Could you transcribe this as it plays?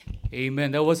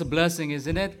Amen. That was a blessing,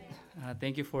 isn't it?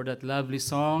 Thank you for that lovely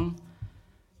song.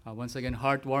 Once again,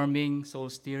 heartwarming, soul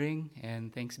stirring,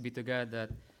 and thanks be to God that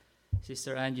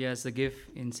Sister Angie has the gift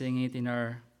in singing it in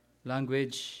our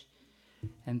language.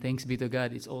 And thanks be to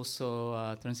God, it's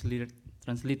also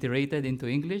transliterated into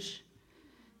English.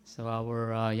 So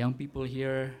our young people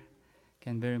here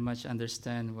can very much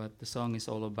understand what the song is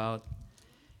all about.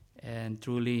 And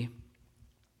truly,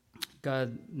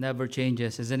 God never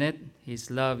changes, isn't it?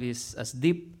 His love is as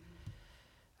deep,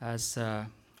 as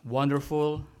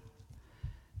wonderful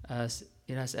as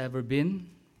it has ever been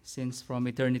since from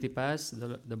eternity past.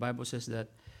 The Bible says that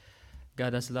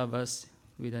God has loved us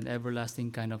with an everlasting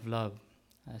kind of love,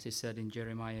 as he said in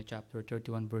Jeremiah chapter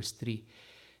 31, verse 3.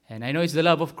 And I know it's the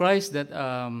love of Christ that,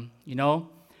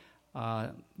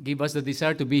 give us the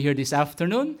desire to be here this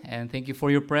afternoon. And thank you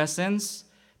for your presence.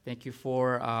 Thank you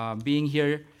for being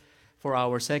here for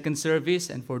our second service.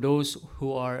 And for those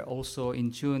who are also in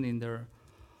tune in their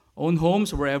own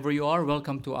homes, wherever you are,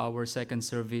 welcome to our second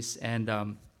service. And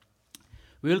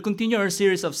we will continue our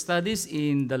series of studies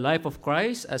in the life of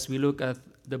Christ as we look at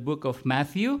the book of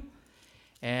Matthew.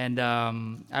 And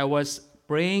I was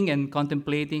praying and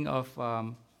contemplating of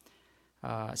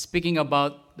speaking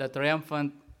about the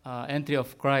triumphant entry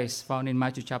of Christ found in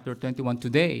Matthew chapter 21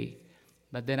 today.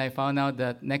 But then I found out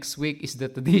that next week is the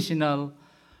traditional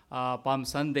Palm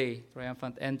Sunday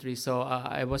triumphant entry. So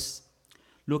I was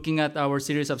looking at our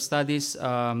series of studies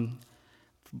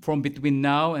from between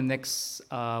now and next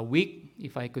week,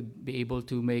 if I could be able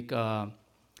to make a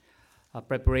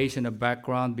preparation, a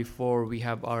background before we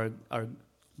have our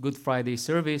Good Friday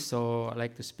service. So I'd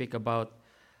like to speak about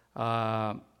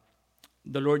the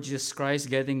Lord Jesus Christ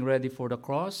getting ready for the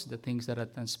cross, the things that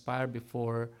had transpired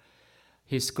before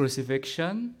his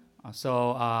crucifixion.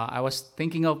 So I was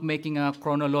thinking of making a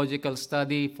chronological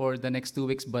study for the next 2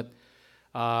 weeks, but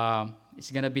it's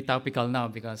going to be topical now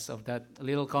because of that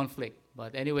little conflict.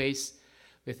 But anyways,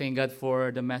 we thank God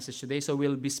for the message today. So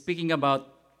we'll be speaking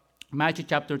about Matthew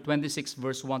chapter 26,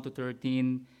 verse 1 to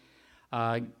 13,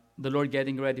 the Lord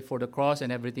getting ready for the cross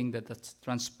and everything that's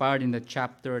transpired in the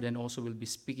chapter. Then also we'll be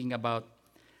speaking about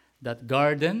that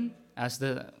garden, as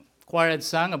the choir had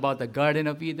sung about the Garden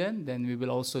of Eden. Then we will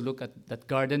also look at that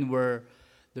garden where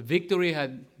the victory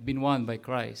had been won by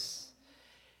Christ.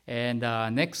 And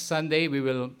next Sunday, we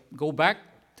will go back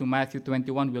to Matthew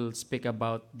 21. We'll speak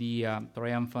about the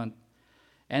triumphant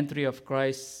entry of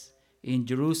Christ in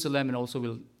Jerusalem, and also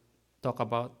we'll talk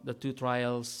about the 2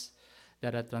 trials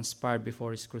that had transpired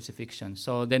before his crucifixion.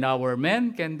 So then our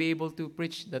men can be able to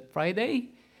preach that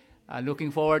Friday.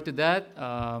 Looking forward to that.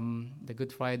 The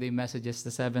Good Friday messages,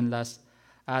 the 7 last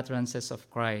utterances of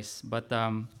Christ. But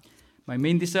my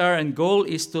main desire and goal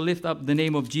is to lift up the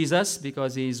name of Jesus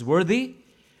because he is worthy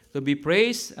to be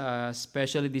praised,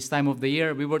 especially this time of the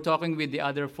year. We were talking with the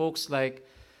other folks, like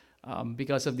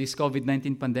because of this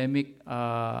COVID-19 pandemic,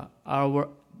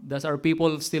 does our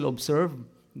people still observe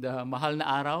the Mahal na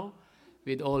Araw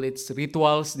with all its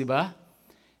rituals, di ba?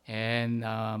 And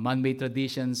man-made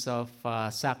traditions of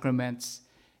sacraments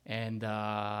and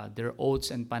their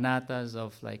oaths and panatas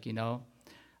of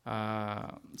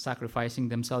sacrificing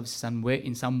themselves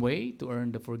in some way to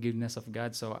earn the forgiveness of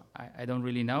God. So I don't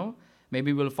really know.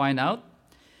 Maybe we'll find out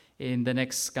in the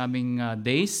next coming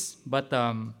days. But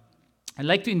I'd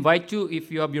like to invite you,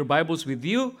 if you have your Bibles with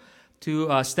you,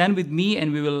 to stand with me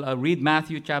and we will read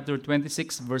Matthew chapter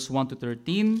 26, verse 1 to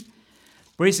 13.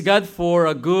 Praise God for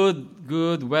a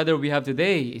good weather we have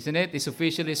today, isn't it? It's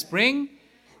officially spring,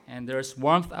 and there's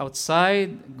warmth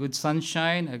outside, good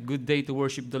sunshine, a good day to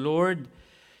worship the Lord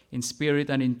in spirit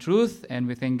and in truth. And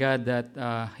we thank God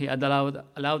that He had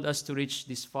allowed us to reach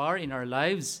this far in our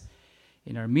lives,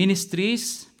 in our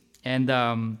ministries. And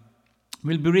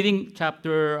we'll be reading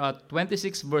chapter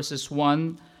 26, verses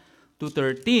 1 to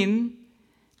 13.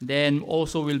 Then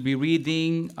also we'll be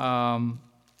reading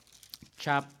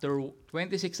chapter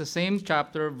 26, the same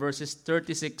chapter, verses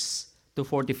 36 to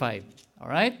 45. All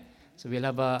right? So we'll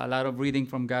have a lot of reading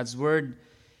from God's Word.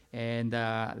 And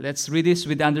let's read this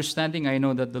with understanding. I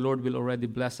know that the Lord will already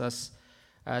bless us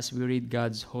as we read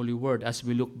God's holy Word, as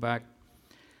we look back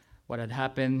what had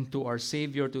happened to our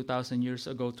Savior 2,000 years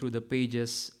ago through the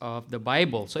pages of the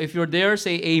Bible. So if you're there,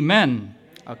 say amen.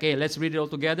 Okay, let's read it all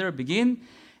together. Begin.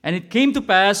 And it came to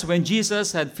pass, when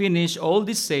Jesus had finished all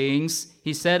these sayings,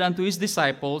 he said unto his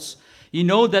disciples, You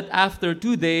know that after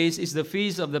 2 days is the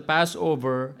feast of the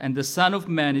Passover, and the Son of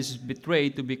Man is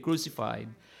betrayed to be crucified.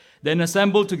 Then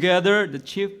assembled together the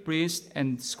chief priests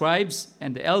and scribes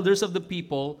and the elders of the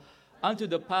people unto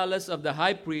the palace of the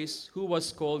high priest, who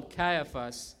was called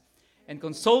Caiaphas. and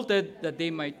consulted that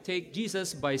they might take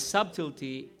Jesus by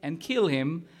subtlety and kill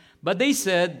him. But they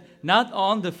said, "Not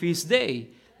on the feast day,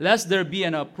 lest there be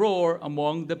an uproar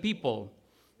among the people."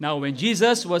 Now when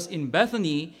Jesus was in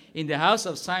Bethany, in the house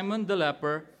of Simon the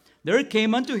leper, there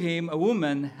came unto him a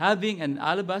woman having an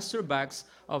alabaster box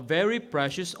of very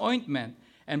precious ointment,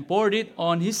 and poured it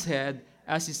on his head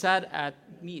as he sat at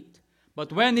meat.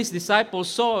 But when his disciples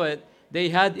saw it, they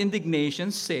had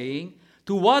indignation, saying,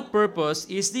 "To what purpose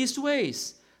is this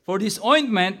waste? For this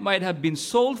ointment might have been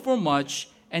sold for much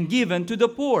and given to the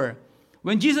poor."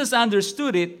 When Jesus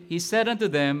understood it, he said unto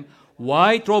them,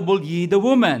 "Why trouble ye the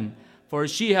woman? For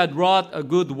she had wrought a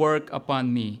good work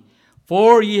upon me.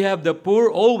 For ye have the poor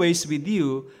always with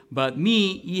you, but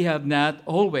me ye have not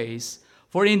always.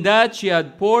 For in that she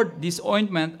had poured this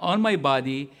ointment on my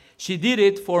body, she did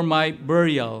it for my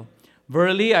burial.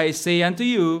 Verily I say unto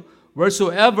you,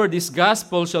 wheresoever this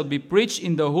gospel shall be preached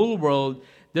in the whole world,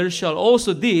 there shall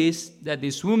also this, that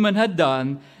this woman had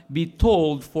done, be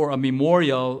told for a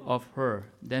memorial of her."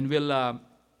 Then we'll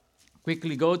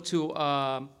quickly go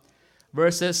to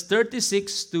verses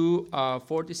 36 to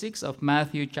 46 of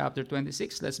Matthew chapter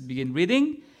 26. Let's begin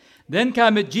reading. "Then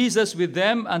cometh Jesus with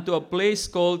them unto a place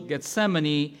called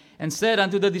Gethsemane, and said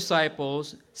unto the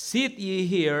disciples, Sit ye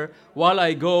here, while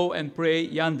I go and pray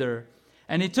yonder.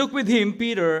 And he took with him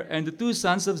Peter and the two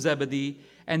sons of Zebedee,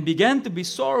 and began to be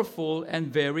sorrowful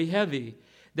and very heavy.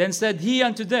 Then said he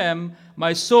unto them,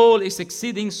 My soul is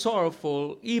exceeding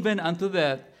sorrowful, even unto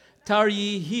death. Tarry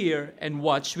ye here, and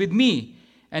watch with me.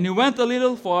 And he went a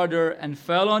little farther, and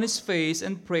fell on his face,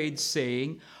 and prayed,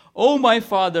 saying, O my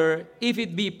Father, if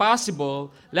it be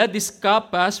possible, let this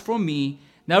cup pass from me.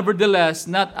 Nevertheless,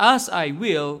 not as I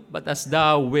will, but as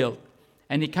thou wilt.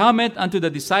 And he cometh unto the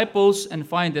disciples, and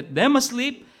findeth them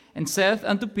asleep, and saith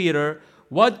unto Peter,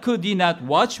 What, could ye not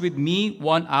watch with me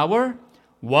 1 hour?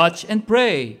 Watch and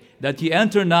pray, that ye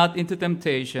enter not into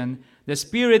temptation. The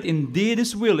spirit indeed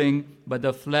is willing, but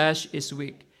the flesh is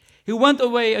weak. He went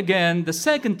away again the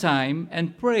second time,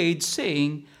 and prayed,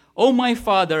 saying, O my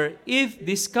Father, if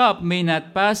this cup may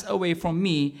not pass away from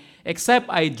me, except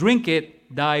I drink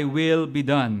it, thy will be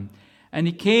done. And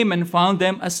he came and found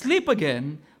them asleep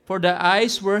again, for their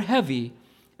eyes were heavy.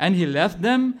 And he left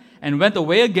them, and went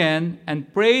away again,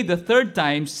 and prayed the third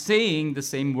time, saying the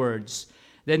same words.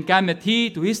 Then cometh he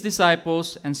to his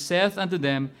disciples, and saith unto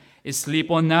them,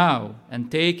 Sleep on now, and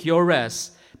take your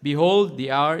rest. Behold,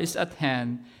 the hour is at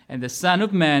hand, and the Son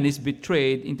of Man is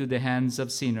betrayed into the hands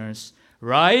of sinners.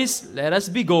 Rise, let us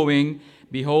be going.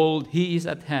 Behold, he is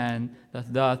at hand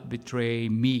that doth betray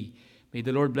me. May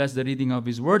the Lord bless the reading of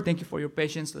his word. Thank you for your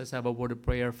patience. Let's have a word of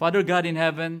prayer. Father God in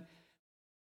heaven,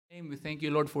 we thank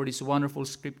you, Lord, for these wonderful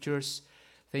scriptures.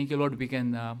 Thank you, Lord, we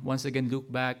can once again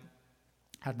look back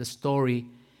at the story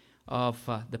of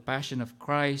the Passion of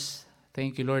Christ.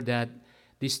 Thank you, Lord, that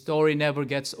this story never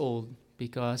gets old,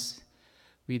 because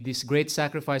with this great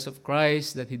sacrifice of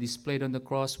Christ that he displayed on the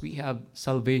cross, we have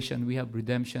salvation, we have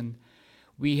redemption,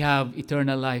 we have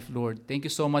eternal life, Lord. Thank you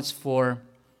so much for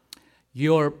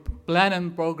your plan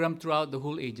and program throughout the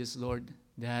whole ages, Lord,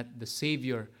 that the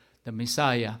Savior, the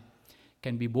Messiah,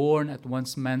 can be born at one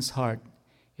man's heart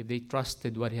if they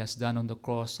trusted what he has done on the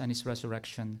cross and his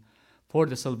resurrection for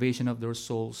the salvation of their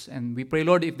souls. And we pray,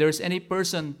 Lord, if there's any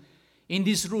person in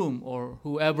this room or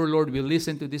whoever, Lord, will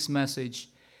listen to this message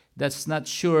that's not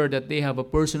sure that they have a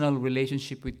personal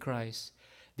relationship with Christ,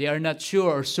 they are not sure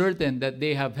or certain that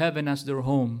they have heaven as their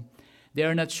home, they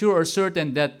are not sure or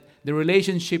certain that the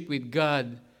relationship with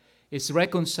God is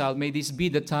reconciled, may this be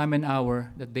the time and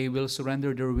hour that they will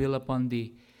surrender their will upon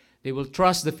thee. They will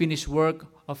trust the finished work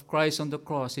of Christ on the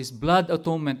cross, his blood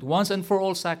atonement, once and for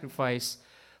all sacrifice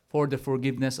for the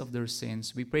forgiveness of their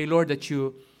sins. We pray, Lord, that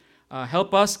you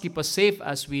help us, keep us safe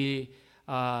as we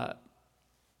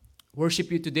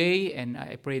worship you today, and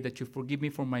I pray that you forgive me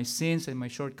for my sins and my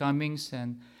shortcomings,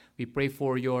 and we pray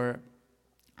for your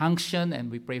unction, and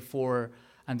we pray for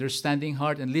understanding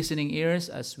heart and listening ears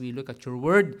as we look at your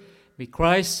word. May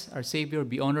Christ, our Savior,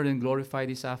 be honored and glorified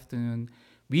this afternoon.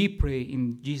 We pray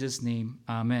in Jesus' name.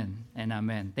 Amen and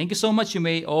amen. Thank you so much. You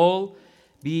may all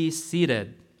be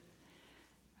seated.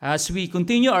 As we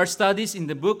continue our studies in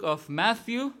the book of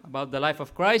Matthew about the life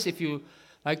of Christ, if you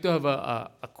like to have a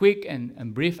quick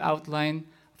and brief outline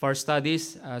of our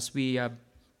studies, as we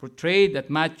portrayed at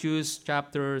Matthew's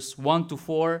chapters 1 to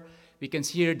 4, we can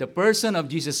see here the person of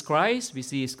Jesus Christ. We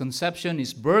see his conception,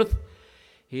 his birth,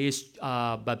 his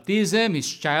baptism,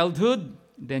 his childhood.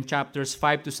 Then chapters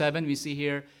 5 to 7, we see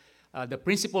here the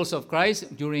principles of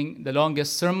Christ during the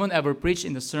longest sermon ever preached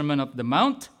in the Sermon of the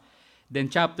Mount. Then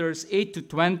chapters 8 to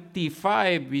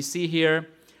 25, we see here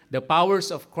the powers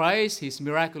of Christ, his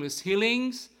miraculous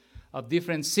healings of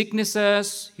different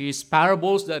sicknesses, his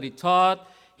parables that he taught,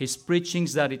 his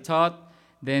preachings that he taught.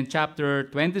 Then chapter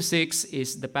 26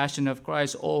 is the Passion of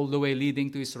Christ, all the way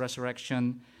leading to his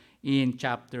resurrection in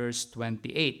chapters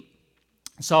 28.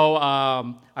 So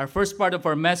our first part of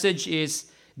our message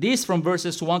is this, from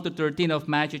verses 1 to 13 of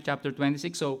Matthew chapter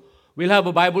 26. So we'll have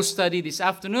a Bible study this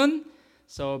afternoon.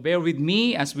 So bear with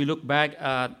me as we look back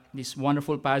at this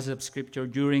wonderful passage of Scripture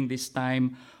during this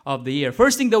time of the year.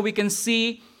 First thing that we can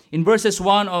see in verses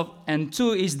 1 and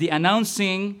 2 is the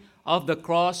announcing of the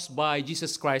cross by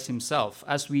Jesus Christ himself,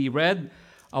 as we read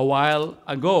a while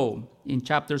ago in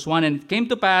chapters 1. And it came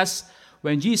to pass,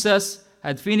 when Jesus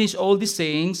had finished all these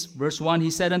sayings, verse 1, he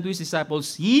said unto his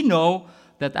disciples, Ye know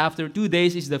that after 2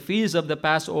 days is the feast of the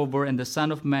Passover, and the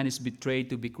Son of Man is betrayed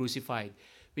to be crucified.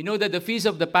 We know that the feast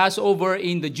of the Passover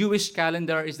in the Jewish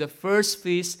calendar is the first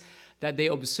feast that they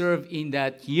observe in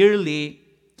that yearly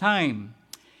time.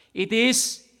 It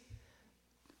is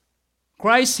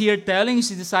Christ here telling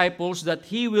his disciples that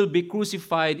he will be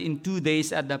crucified in 2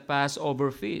 days at the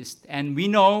Passover feast. And we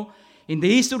know in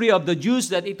the history of the Jews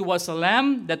that it was a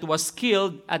lamb that was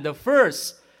killed at the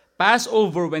first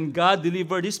Passover when God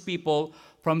delivered his people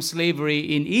from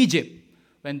slavery in Egypt,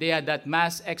 when they had that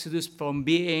mass exodus from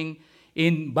being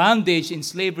in bondage in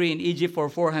slavery in Egypt for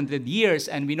 400 years.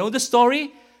 And we know the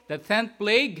story, the 10th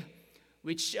plague,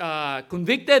 which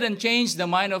convicted and changed the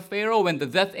mind of Pharaoh when the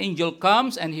death angel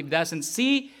comes and he doesn't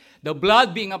see the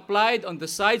blood being applied on the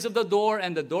sides of the door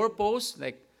and the doorpost,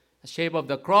 like the shape of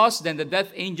the cross. Then the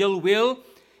death angel will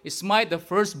smite the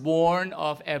firstborn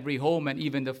of every home, and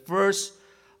even the first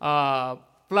born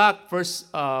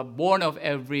of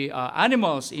every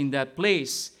animals in that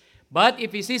place. But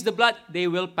if he sees the blood, they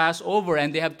will pass over,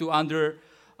 and they have to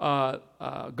undergone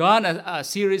a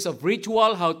series of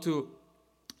ritual, how to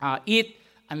eat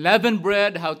unleavened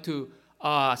bread, how to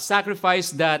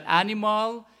sacrifice that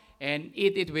animal and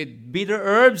eat it with bitter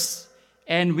herbs.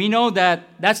 And we know that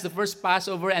that's the first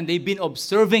Passover, and they've been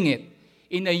observing it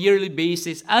in a yearly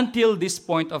basis until this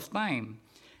point of time.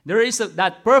 There is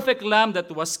that perfect lamb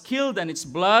that was killed and its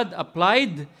blood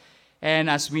applied. And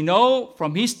as we know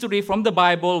from history, from the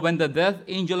Bible, when the death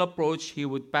angel approached, he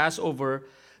would pass over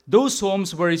those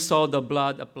homes where he saw the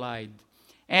blood applied.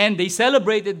 And they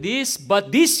celebrated this,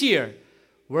 but this year,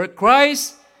 where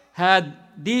Christ had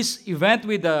this event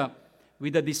with the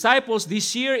disciples,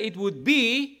 this year it would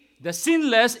be the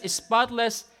sinless,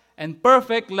 spotless, and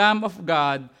perfect Lamb of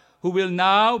God who will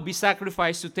now be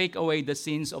sacrificed to take away the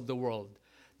sins of the world.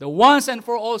 The once and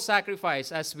for all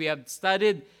sacrifice, as we have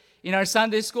studied in our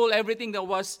Sunday school, everything that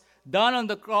was done on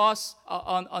the cross,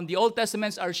 on the Old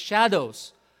Testaments, are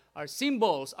shadows, are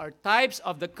symbols, are types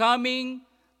of the coming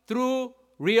true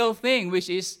real thing, which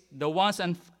is the once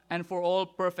and for all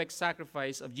perfect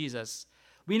sacrifice of Jesus.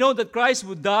 We know that Christ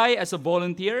would die as a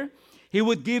volunteer. He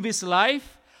would give his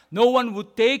life. No one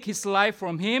would take his life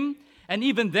from him, and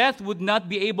even death would not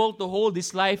be able to hold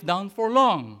his life down for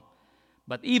long.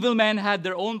 But evil men had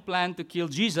their own plan to kill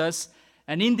Jesus,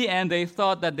 and in the end, they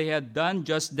thought that they had done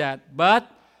just that. But,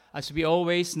 as we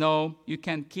always know, you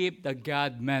can keep the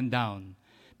God-man down,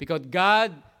 because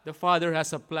God, the Father,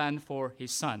 has a plan for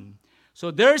his Son.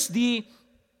 So there's the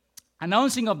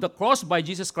announcing of the cross by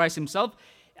Jesus Christ himself.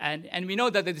 And we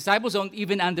know that the disciples don't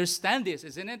even understand this,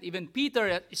 isn't it? Even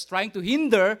Peter is trying to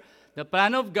hinder the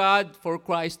plan of God for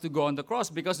Christ to go on the cross,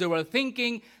 because they were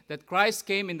thinking that Christ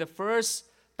came in the first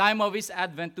time of his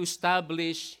advent to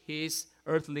establish his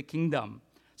earthly kingdom.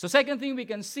 So second thing we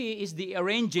can see is the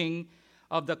arranging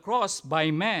of the cross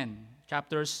by man.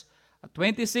 Chapters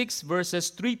 26, verses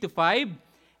 3 to 5.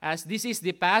 As this is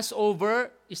the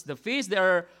Passover, is the feast, there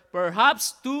are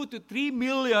perhaps 2 to 3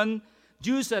 million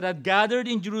Jews that had gathered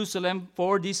in Jerusalem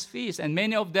for this feast. And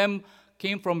many of them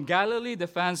came from Galilee, the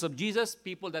fans of Jesus,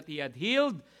 people that he had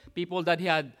healed, people that he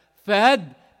had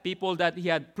fed, people that he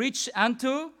had preached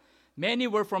unto. Many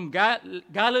were from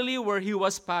Galilee, where he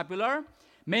was popular.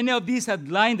 Many of these had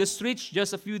lined the streets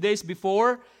just a few days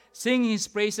before, singing his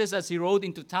praises as he rode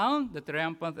into town, the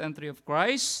triumphant entry of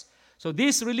Christ. So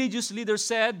these religious leaders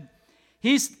said,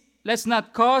 let's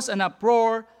not cause an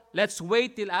uproar. Let's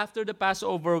wait till after the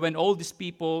Passover when all these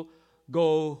people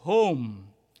go home.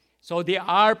 So they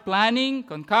are planning,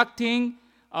 concocting,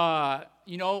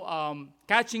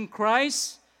 catching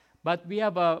Christ. But we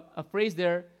have a phrase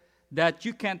there that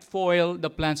you can't foil the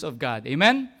plans of God.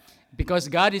 Amen? Because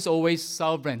God is always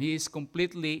sovereign. He is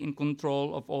completely in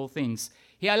control of all things.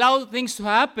 He allowed things to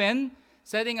happen,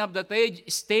 setting up the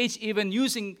stage, even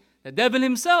using the devil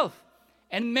himself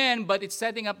and men, but it's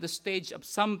setting up the stage of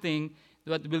something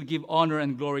that will give honor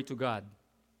and glory to God.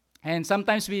 And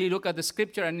sometimes we look at the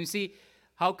scripture and we see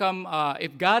how come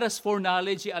if God has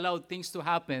foreknowledge, He allowed things to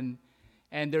happen,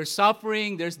 and there's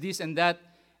suffering, there's this and that,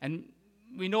 and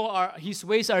we know His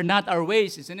ways are not our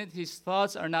ways, isn't it? His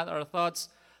thoughts are not our thoughts.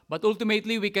 But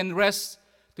ultimately, we can rest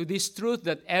to this truth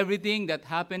that everything that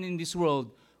happened in this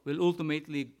world will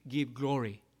ultimately give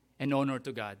glory and honor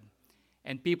to God.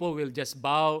 And people will just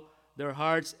bow their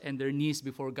hearts and their knees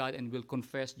before God and will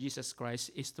confess Jesus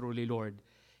Christ is truly Lord.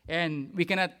 And we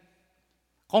cannot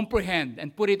comprehend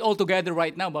and put it all together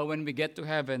right now, but when we get to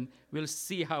heaven, we'll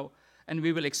see how, and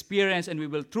we will experience, and we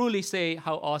will truly say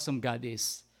how awesome God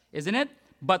is. Isn't it?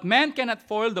 But man cannot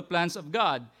foil the plans of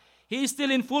God. He is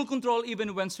still in full control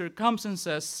even when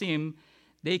circumstances seem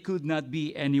they could not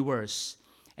be any worse.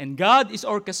 And God is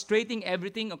orchestrating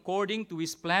everything according to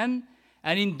His plan.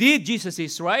 And indeed, Jesus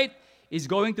is right, is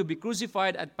going to be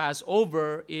crucified at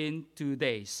Passover in 2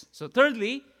 days. So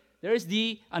thirdly, there is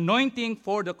the anointing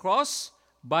for the cross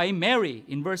by Mary.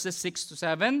 In verses 6 to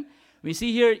 7, we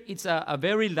see here it's a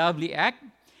very lovely act.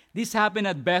 This happened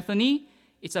at Bethany.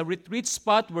 It's a retreat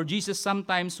spot where Jesus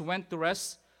sometimes went to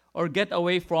rest or get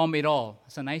away from it all.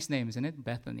 It's a nice name, isn't it?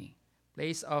 Bethany,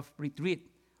 place of retreat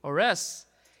or rest.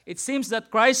 It seems that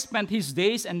Christ spent His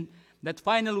days and that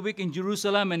final week in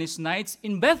Jerusalem and His nights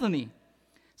in Bethany.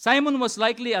 Simon was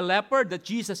likely a leper that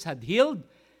Jesus had healed,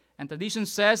 and tradition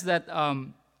says that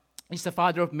he's the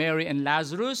father of Mary and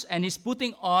Lazarus, and he's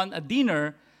putting on a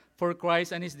dinner for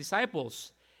Christ and His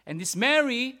disciples. And this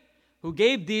Mary, who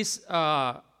gave this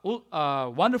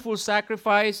wonderful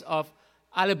sacrifice of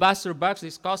alabaster box,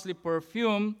 this costly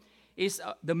perfume, is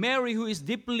the Mary who is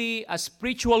deeply a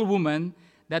spiritual woman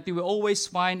that we will always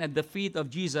find at the feet of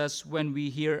Jesus when we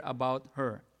hear about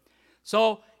her.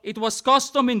 So it was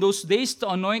custom in those days to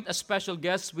anoint a special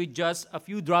guest with just a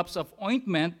few drops of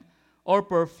ointment or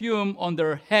perfume on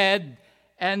their head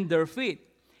and their feet.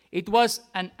 It was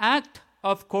an act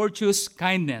of courteous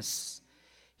kindness.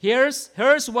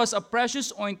 Hers was a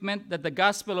precious ointment that the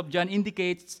Gospel of John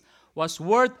indicates was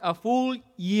worth a full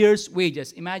year's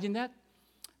wages. Imagine that.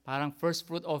 Parang first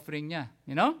fruit offering niya,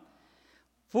 you know?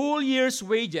 Full year's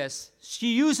wages.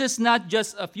 She uses not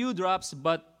just a few drops,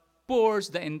 but pours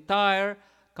the entire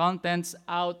contents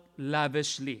out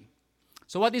lavishly.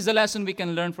 So what is the lesson we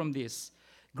can learn from this?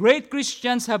 Great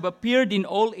Christians have appeared in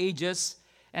all ages,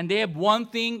 and they have one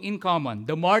thing in common.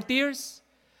 The martyrs,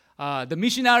 the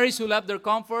missionaries who left their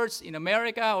comforts in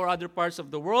America or other parts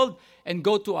of the world and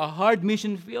go to a hard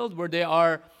mission field where they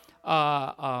are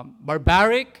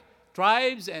barbaric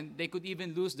tribes and they could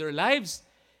even lose their lives.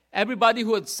 Everybody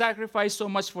who had sacrificed so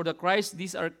much for the Christ,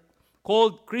 these are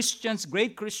called Christians,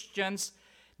 great Christians.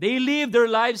 They live their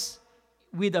lives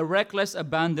with a reckless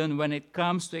abandon when it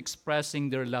comes to expressing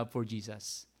their love for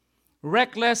Jesus.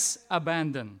 Reckless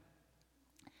abandon.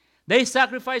 They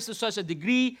sacrifice to such a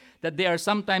degree that they are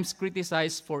sometimes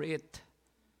criticized for it,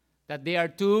 that they are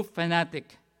too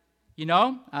fanatic. You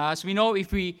know, as we know,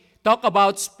 if we talk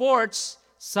about sports,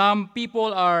 some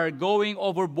people are going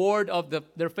overboard of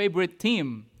their favorite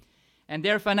team. And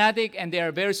they're fanatic and they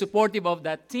are very supportive of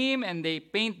that team, and they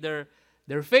paint their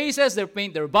faces, they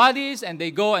paint their bodies, and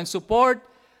they go and support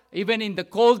even in the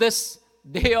coldest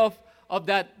day of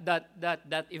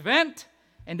that event.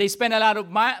 And they spend a lot of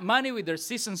money with their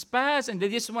season's pass, and they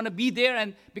just want to be there,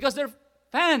 and because they're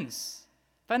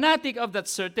fanatic of that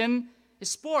certain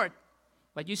sport.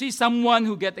 But you see someone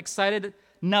who get excited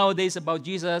nowadays about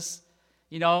Jesus,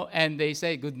 you know, and they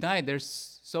say good night. They're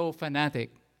so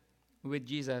fanatic with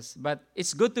Jesus. But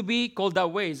it's good to be called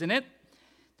that way, isn't it?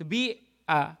 To be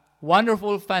a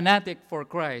wonderful fanatic for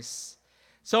Christ.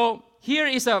 So here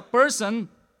is a person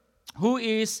who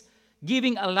is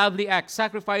giving a lovely act,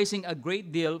 sacrificing a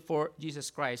great deal for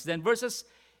Jesus Christ. Then verses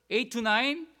 8 to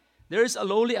 9, there is a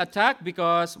lowly attack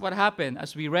because what happened?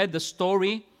 As we read the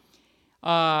story,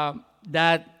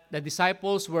 that the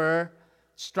disciples were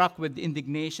struck with the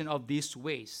indignation of these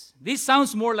ways. This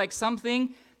sounds more like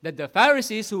something that the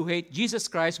Pharisees who hate Jesus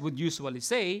Christ would usually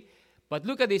say, but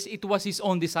look at this, it was His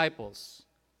own disciples,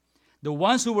 the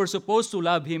ones who were supposed to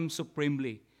love Him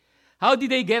supremely. How did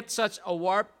they get such a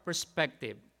warped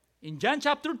perspective? In John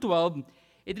chapter 12,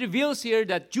 it reveals here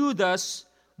that Judas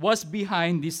was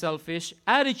behind this selfish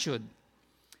attitude.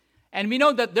 And we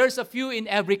know that there's a few in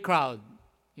every crowd.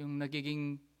 Yung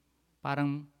nagiging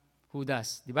parang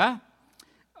Judas, di ba?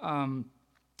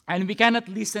 And we cannot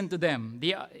listen to them.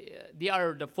 They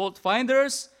are the fault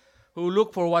finders who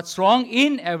look for what's wrong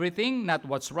in everything, not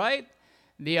what's right.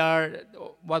 They are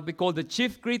what we call the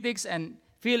chief critics and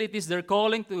feel it is their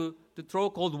calling to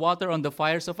throw cold water on the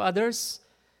fires of others.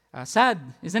 Sad,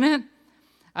 isn't it?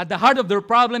 At the heart of their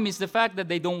problem is the fact that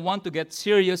they don't want to get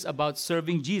serious about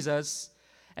serving Jesus,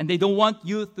 and they don't want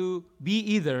you to be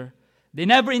either. They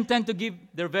never intend to give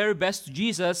their very best to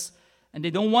Jesus, and they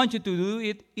don't want you to do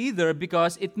it either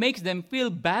because it makes them feel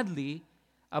badly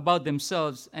about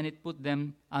themselves and it put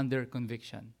them under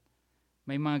conviction.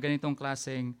 May mga ganitong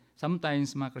klaseng,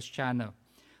 sometimes mga Kristiyano,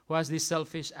 who has this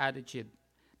selfish attitude.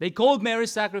 They called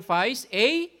Mary's sacrifice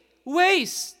a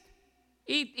waste.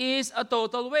 It is a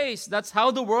total waste. That's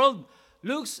how the world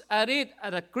looks at it,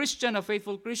 at a Christian, a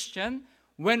faithful Christian,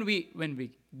 when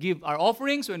we give our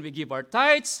offerings, when we give our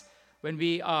tithes, when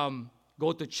we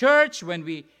go to church, when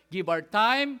we give our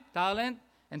time, talent,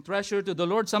 and treasure to the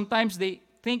Lord. Sometimes they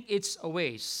think it's a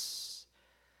waste.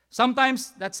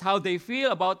 Sometimes that's how they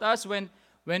feel about us when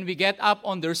we get up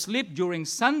on their sleep during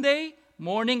Sunday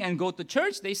morning and go to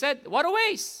church. They said, what a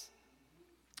waste.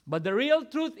 But the real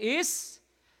truth is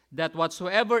that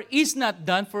whatsoever is not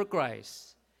done for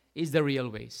Christ is the real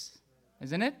waste.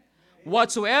 Isn't it?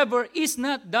 Whatsoever is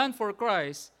not done for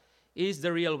Christ is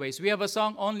the real waste. We have a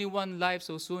song, only one life,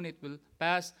 so soon it will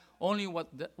pass. Only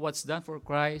what's done for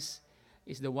Christ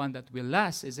is the one that will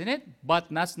last, isn't it? But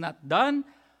that's not done.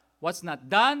 What's not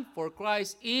done for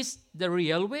Christ is the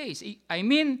real waste. I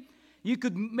mean, you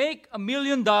could make $1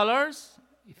 million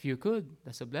if you could.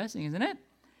 That's a blessing, isn't it?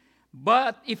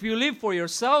 But if you live for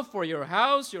yourself, for your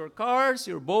house, your cars,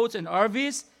 your boats and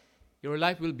RVs, your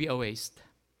life will be a waste.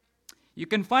 You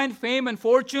can find fame and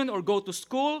fortune or go to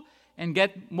school and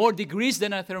get more degrees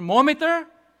than a thermometer,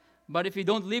 but if you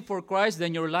don't live for Christ,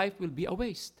 then your life will be a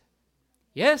waste.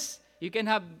 Yes, you can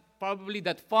have probably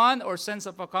that fun or sense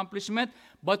of accomplishment,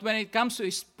 but when it comes to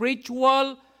a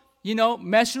spiritual,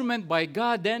 measurement by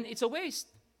God, then it's a waste,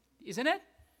 isn't it?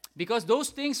 Because those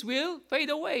things will fade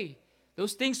away.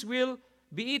 Those things will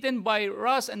be eaten by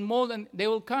rust and mold, and they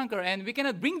will conquer, and we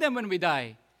cannot bring them when we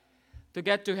die to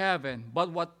get to heaven.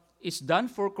 But what is done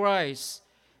for Christ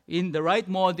in the right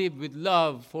motive with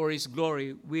love for His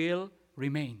glory will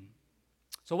remain.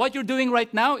 So what you're doing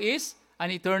right now is an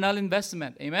eternal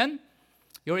investment. Amen?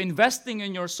 You're investing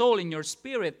in your soul, in your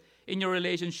spirit, in your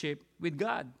relationship with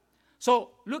God. So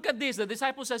look at this. The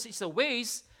disciples says it's a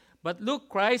waste, but look,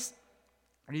 Christ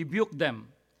rebuked them.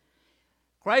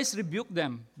 Christ rebuked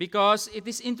them because it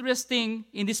is interesting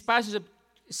in this passage of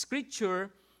Scripture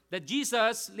that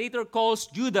Jesus later calls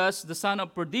Judas the son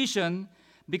of perdition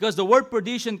because the word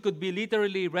perdition could be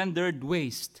literally rendered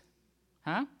waste.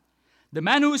 The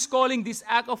man who is calling this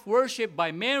act of worship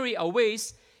by Mary a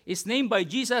waste is named by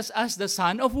Jesus as the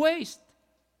son of waste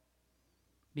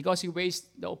because he wasted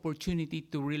the opportunity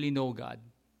to really know God,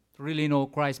 to really know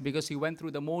Christ, because he went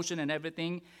through the motion and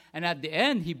everything, and at the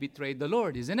end, he betrayed the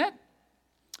Lord, isn't it?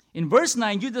 In verse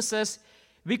 9, Judas says,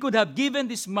 we could have given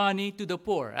this money to the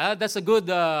poor. That's a good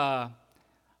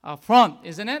front,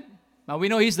 isn't it? Now, we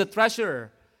know he's the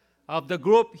treasurer of the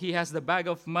group. He has the bag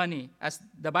of money, as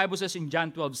the Bible says in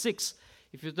John 12:6.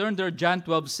 If you turn there, John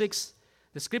 12:6,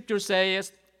 the Scripture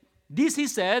says, this he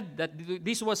said, that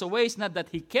this was a waste, not that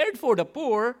he cared for the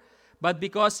poor, but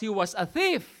because he was a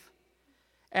thief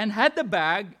and had the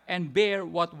bag and bare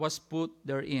what was put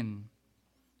therein.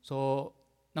 So,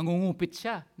 nangungupit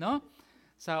siya, no?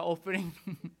 Sa offering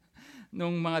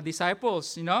ng mga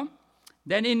disciples,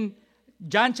 Then in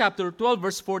John chapter 12,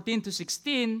 verse 14 to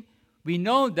 16, we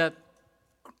know that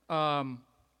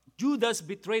Judas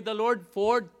betrayed the Lord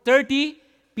for 30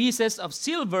 pieces of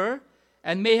silver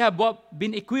and may have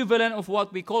been equivalent of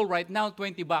what we call right now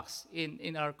 $20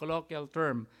 in our colloquial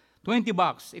term.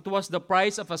 $20. It was the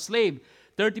price of a slave.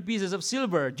 30 pieces of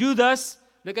silver. Judas,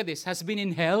 look at this, has been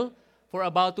in hell for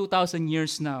about 2,000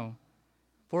 years now.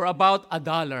 For about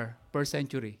 $1 per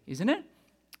century. Isn't it?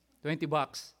 $20.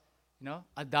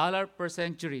 $1 per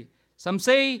century. Some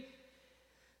say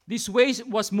this wage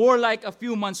was more like a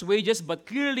few months' wages, but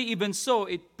clearly even so,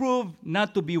 it proved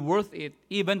not to be worth it,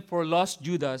 even for lost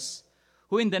Judas,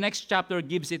 who in the next chapter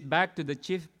gives it back to the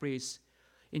chief priest.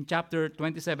 In chapter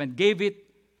 27, gave it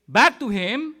back to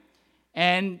him,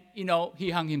 and, he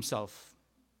hung himself.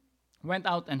 Went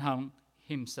out and hung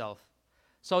himself.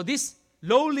 So this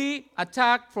lowly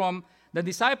attack from the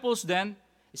disciples then,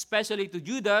 especially to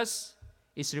Judas,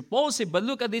 is repulsive. But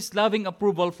look at this loving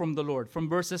approval from the Lord, from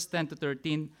verses 10 to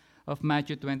 13 of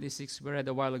Matthew 26, we read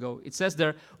a while ago. It says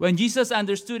there, when Jesus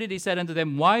understood it, he said unto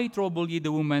them, why trouble ye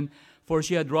the woman? For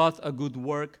she had wrought a good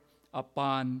work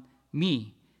upon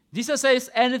me. Jesus says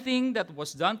anything that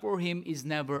was done for him is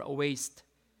never a waste.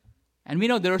 And we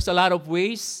know there's a lot of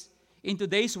ways in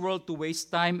today's world to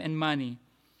waste time and money.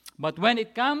 But when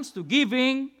it comes to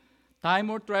giving time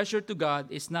or treasure to God,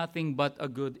 it's nothing but a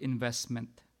good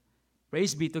investment.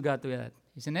 Praise be to God to that,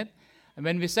 isn't it? And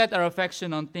when we set our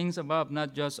affection on things above,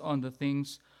 not just on the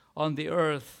things on the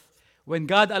earth, when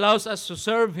God allows us to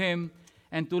serve Him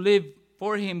and to live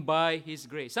for Him by His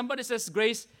grace. Somebody says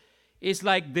grace is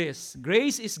like this.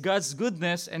 Grace is God's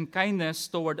goodness and kindness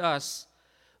toward us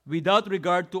without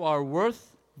regard to our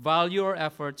worth, value, or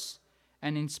efforts,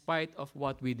 and in spite of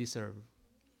what we deserve.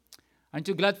 Aren't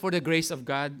you glad for the grace of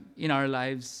God in our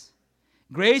lives?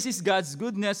 Grace is God's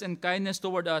goodness and kindness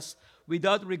toward us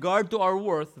without regard to our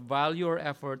worth, value, or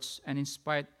efforts, and in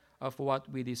spite of what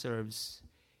we deserve.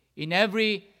 In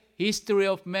every history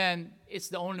of man, it's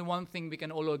the only one thing we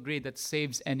can all agree that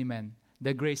saves any man,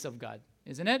 the grace of God,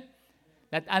 isn't it?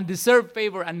 That undeserved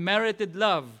favor, unmerited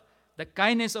love, the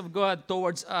kindness of God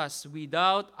towards us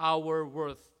without our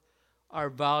worth, our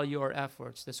value, or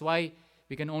efforts. That's why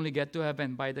we can only get to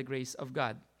heaven by the grace of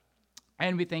God.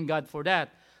 And we thank God for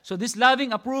that. So this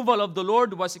loving approval of the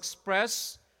Lord was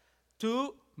expressed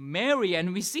to Mary.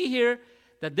 And we see here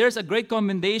that there's a great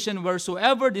commendation,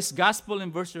 wheresoever this gospel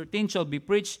in verse 13 shall be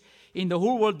preached in the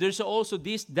whole world, there's also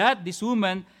this, that this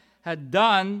woman had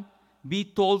done, be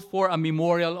told for a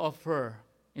memorial of her.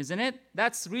 Isn't it?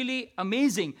 That's really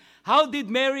amazing. How did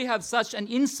Mary have such an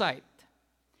insight?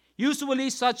 Usually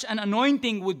such an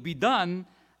anointing would be done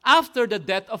after the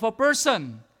death of a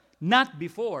person, not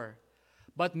before.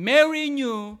 But Mary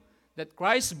knew that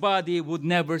Christ's body would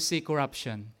never see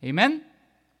corruption. Amen?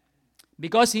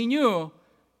 Because he knew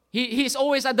he's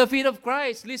always at the feet of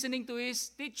Christ, listening to his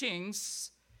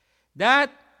teachings,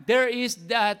 that there is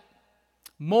that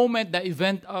moment, the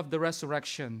event of the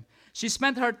resurrection. She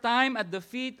spent her time at the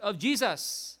feet of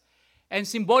Jesus. And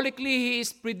symbolically, he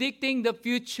is predicting the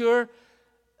future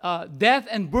death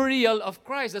and burial of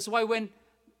Christ. That's why when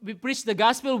we preach the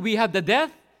gospel, we have the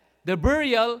death, the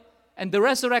burial, and the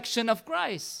resurrection of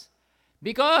Christ.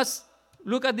 Because,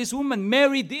 look at this woman,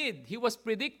 Mary did. He was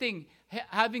predicting,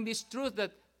 having this truth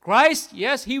that Christ,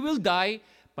 yes, he will die,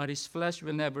 but his flesh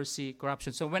will never see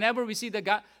corruption. So whenever we see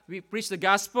we preach the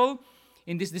gospel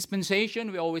in this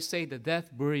dispensation, we always say the death,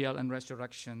 burial, and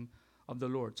resurrection of the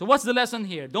Lord. So what's the lesson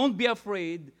here? Don't be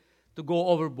afraid to go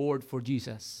overboard for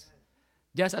Jesus,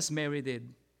 just as Mary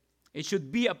did. It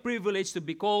should be a privilege to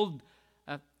be called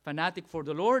a fanatic for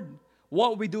the Lord.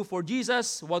 What we do for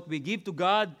Jesus, what we give to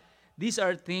God, these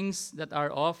are things that are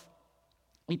of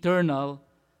eternal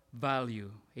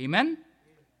value. Amen?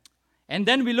 And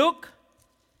then we look,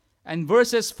 and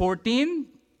verses 14,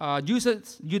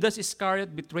 Judas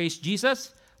Iscariot betrays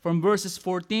Jesus from verses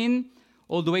 14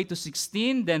 all the way to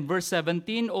 16. Then verse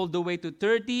 17 all the way to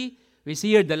 30. We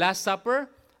see here the Last Supper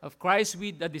of Christ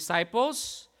with the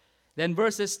disciples. Then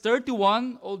verses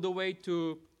 31 all the way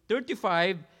to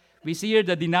 35. We see here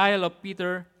the denial of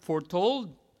Peter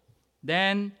foretold.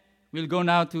 Then we'll go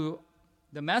now to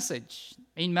the message.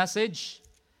 Main message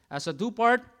as a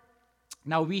two-part.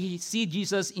 Now we see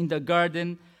Jesus in the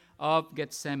Garden of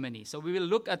Gethsemane. So we will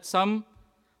look at some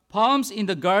palms in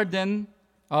the Garden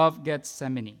of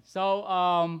Gethsemane.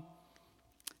 So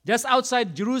just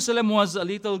outside Jerusalem was a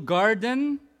little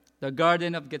garden, the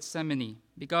Garden of Gethsemane,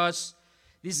 because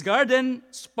this garden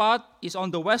spot is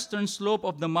on the western slope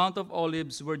of the Mount of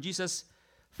Olives where Jesus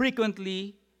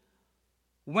frequently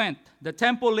went. The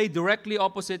temple lay directly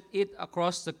opposite it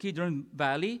across the Kidron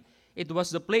Valley. It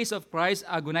was the place of Christ's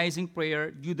agonizing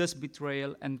prayer, Judas'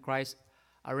 betrayal, and Christ's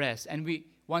arrest. And we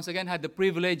once again had the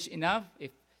privilege enough,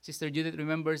 if Sister Judith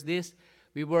remembers this,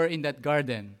 we were in that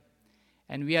garden.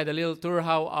 And we had a little tour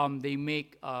how they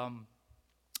make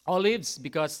olives,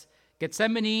 because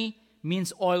Gethsemane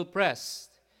means oil pressed.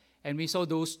 And we saw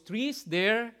those trees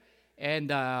there, and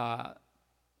the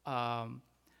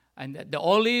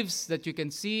olives that you can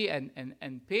see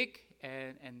and pick,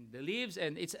 and the leaves,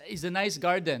 and it's a nice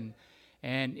garden,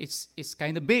 and it's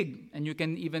kind of big, and you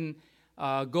can even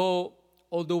go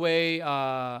all the way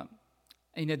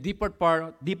in a deeper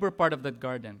part of that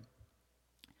garden.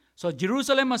 So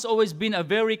Jerusalem has always been a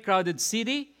very crowded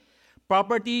city.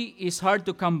 Property is hard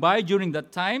to come by during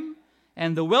that time,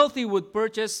 and the wealthy would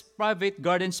purchase private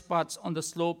garden spots on the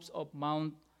slopes of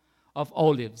Mount of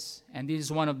Olives. And this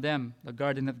is one of them, the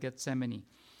Garden of Gethsemane.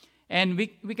 And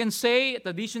we can say,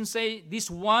 tradition say,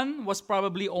 this one was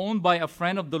probably owned by a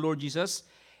friend of the Lord Jesus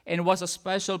and was a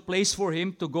special place for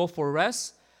him to go for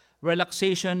rest,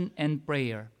 relaxation, and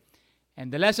prayer.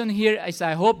 And the lesson here is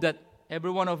I hope that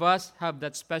every one of us have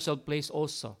that special place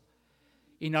also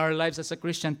in our lives as a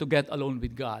Christian to get alone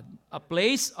with God. A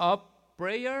place of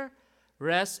prayer,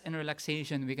 rest, and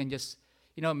relaxation. We can just,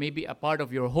 maybe a part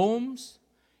of your homes.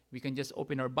 We can just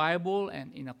open our Bible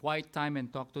and in a quiet time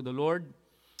and talk to the Lord.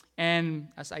 And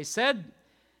as I said,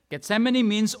 Gethsemane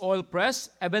means oil press.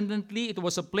 Evidently, it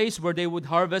was a place where they would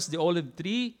harvest the olive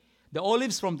tree the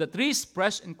olives from the trees,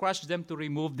 pressed and crushed them to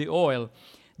remove the oil.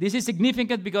 This is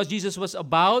significant because Jesus was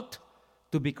about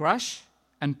to be crushed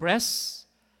and pressed,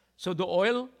 so the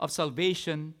oil of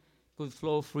salvation could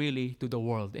flow freely to the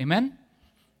world. Amen?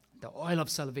 The oil of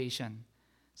salvation.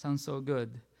 Sounds so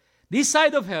good. This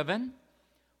side of heaven,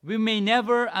 we may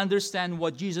never understand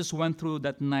what Jesus went through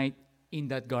that night in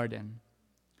that garden.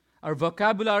 Our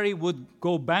vocabulary would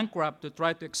go bankrupt to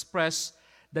try to express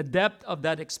the depth of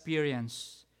that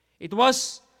experience. It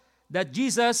was that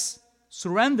Jesus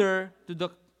surrendered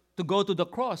to go to the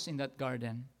cross in that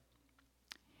garden.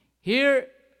 Here,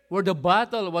 where the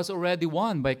battle was already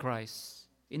won by Christ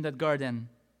in that garden.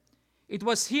 It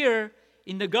was here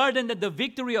in the garden that the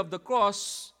victory of the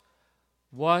cross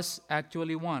was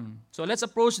actually won. So let's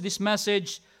approach this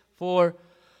message for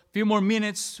a few more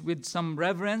minutes with some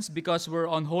reverence, because we're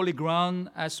on holy ground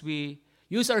as we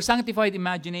use our sanctified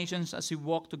imaginations as we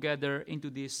walk together into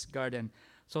this garden.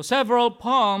 So several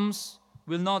palms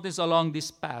we'll notice along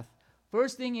this path.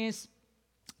 First thing is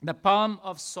the palm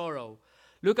of sorrow.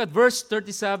 Look at verse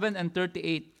 37 and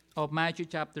 38 of Matthew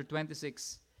chapter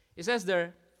 26. It says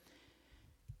there,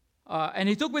 and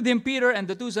he took with him Peter and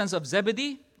the two sons of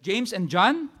Zebedee, James and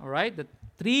John, all right, the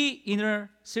three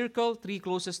inner circle, three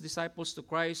closest disciples to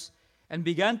Christ, and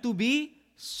began to be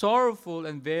sorrowful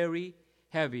and very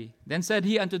heavy. Then said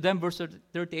he unto them, verse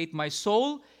 38, my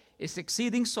soul is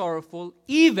exceeding sorrowful,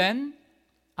 even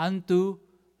unto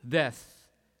death.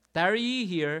 Tarry ye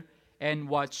here and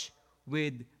watch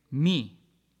with me.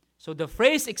 So the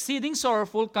phrase exceeding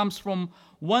sorrowful comes from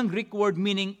one Greek word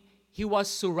meaning he was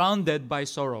surrounded by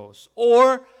sorrows,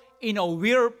 or in a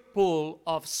whirlpool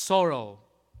of sorrow,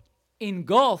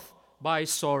 engulfed by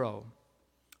sorrow.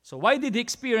 So why did he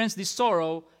experience this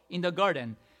sorrow in the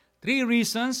garden? Three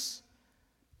reasons.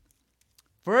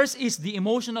 First is the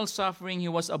emotional suffering he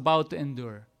was about to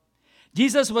endure.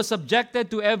 Jesus was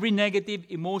subjected to every negative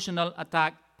emotional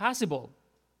attack possible,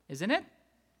 isn't it?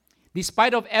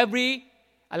 Despite of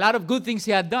a lot of good things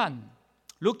he had done.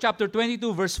 Luke chapter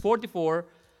 22, verse 44.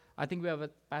 I think we have a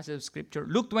passage of scripture.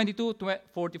 Luke 22,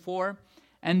 44.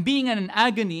 And being in an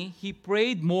agony, he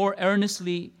prayed more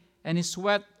earnestly, and his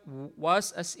sweat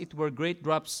was as it were great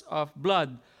drops of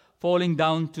blood falling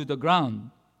down to the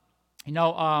ground. You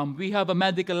know, we have a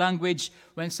medical language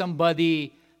when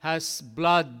somebody has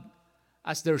blood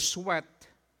as their sweat,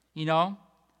 you know.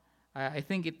 I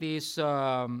think it is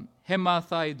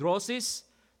hematidrosis.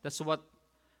 That's what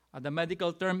the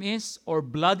medical term is, or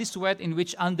bloody sweat, in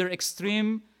which under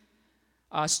extreme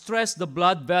stress, the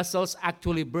blood vessels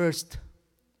actually burst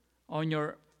on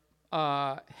your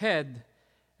head,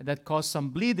 that caused some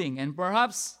bleeding. And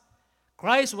perhaps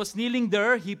Christ was kneeling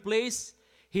there. He placed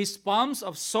his palms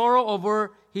of sorrow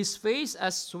over his face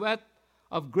as sweat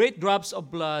of great drops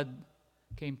of blood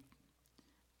came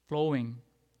flowing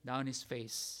down his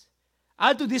face.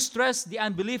 Add to this stress the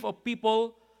unbelief of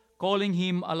people calling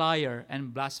him a liar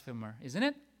and blasphemer, isn't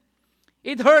it?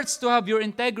 It hurts to have your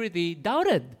integrity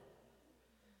doubted.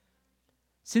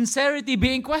 Sincerity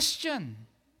being questioned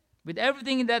with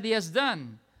everything that he has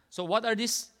done. So what are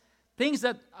these things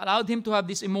that allowed him to have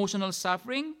this emotional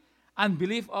suffering?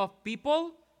 Unbelief of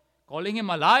people, calling him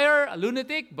a liar, a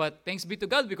lunatic, but thanks be to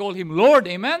God, we call him Lord,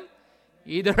 amen?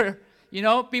 Either,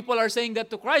 people are saying that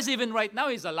to Christ even right now,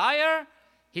 he's a liar,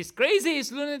 he's crazy,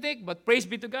 he's lunatic, but praise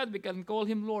be to God, we can call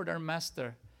him Lord, our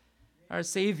Master, our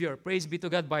Savior. Praise be to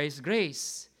God by his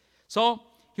grace. So,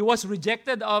 he was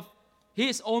rejected of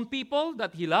his own people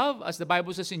that he loved, as the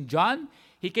Bible says in John.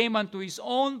 He came unto his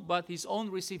own, but his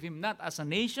own received him not. As a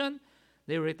nation,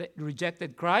 they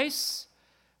rejected Christ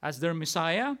as their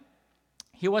Messiah.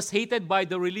 He was hated by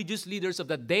the religious leaders of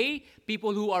the day,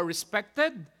 people who are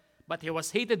respected, but he was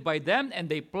hated by them, and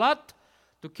they plot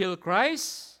to kill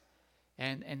Christ.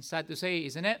 And sad to say,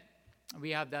 isn't it?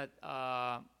 We have that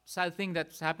sad thing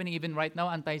that's happening even right now,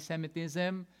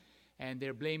 anti-Semitism, and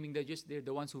they're blaming the Jews. They're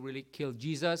the ones who really killed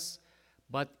Jesus.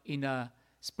 But in a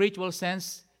spiritual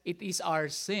sense, it is our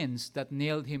sins that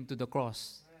nailed him to the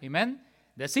cross. Amen?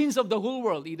 The sins of the whole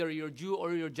world, either you're Jew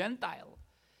or you're Gentile.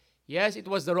 Yes, it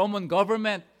was the Roman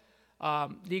government,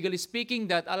 legally speaking,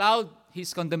 that allowed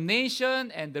his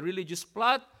condemnation and the religious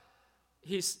plot,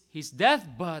 his death,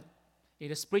 but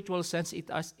in a spiritual sense,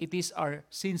 it is our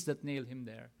sins that nailed him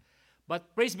there.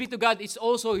 But praise be to God, it's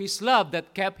also his love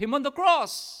that kept him on the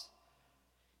cross,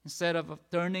 instead of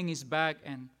turning his back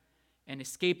and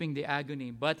escaping the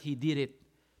agony. But he did it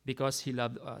because he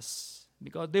loved us,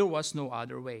 because there was no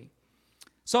other way.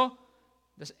 So,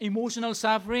 the emotional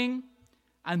suffering,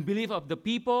 unbelief of the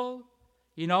people,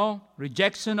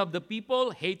 rejection of the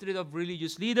people, hatred of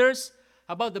religious leaders.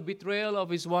 How about the betrayal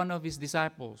of one of his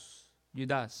disciples?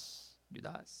 Judas.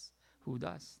 Judas.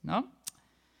 Judas. No?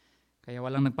 Kaya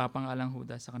walang nagpapangalang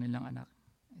Judas sa kanilang anak.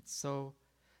 It's so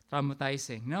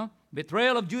traumatizing, no?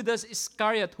 Betrayal of Judas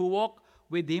Iscariot, who walked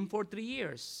with him for 3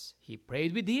 years. He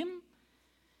prayed with him.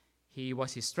 He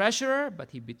was his treasurer,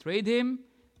 but he betrayed him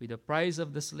with the price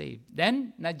of the slave.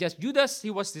 Then, not just Judas,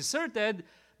 he was deserted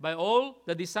by all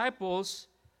the disciples,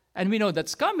 and we know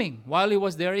that's coming while he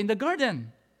was there in the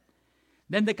garden.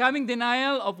 Then the coming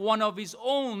denial of one of his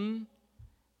own,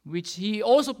 which he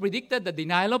also predicted, the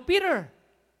denial of Peter,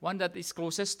 one that is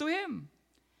closest to him.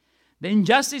 The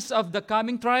injustice of the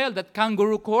coming trial, that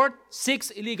kangaroo court,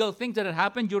 6 illegal things that had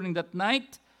happened during that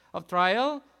night of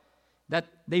trial, that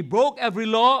they broke every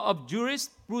law of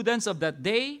jurisprudence of that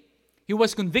day. He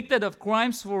was convicted of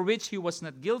crimes for which he was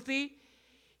not guilty.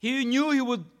 He knew he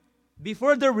would be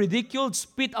further ridiculed,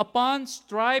 spit upon,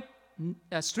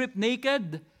 stripped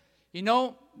naked,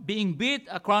 being beat,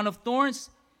 a crown of thorns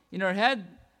in her head,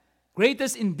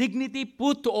 greatest indignity,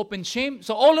 put to open shame.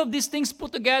 So all of these things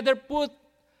put together put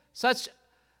such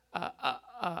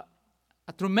a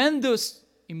tremendous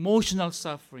emotional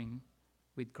suffering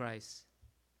with Christ.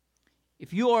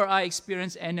 If you or I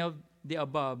experience any of the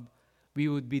above, we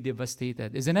would be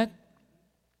devastated, isn't it?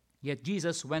 Yet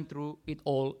Jesus went through it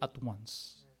all at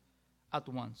once. At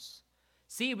once.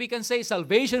 See, we can say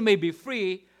salvation may be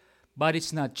free, but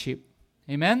it's not cheap.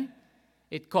 Amen?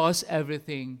 It costs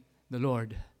everything the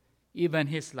Lord, even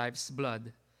his life's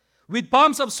blood. With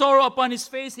palms of sorrow upon his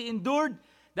face, he endured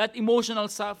that emotional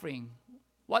suffering.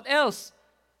 What else?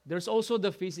 There's also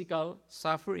the physical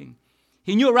suffering.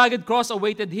 He knew a rugged cross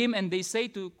awaited him, and they say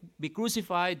to be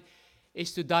crucified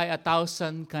is to die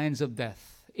 1,000 kinds of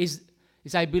death. Is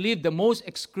I believe, the most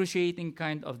excruciating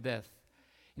kind of death.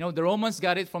 The Romans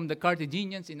got it from the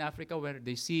Carthaginians in Africa, where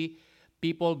they see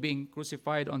people being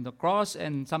crucified on the cross,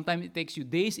 and sometimes it takes you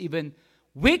days, even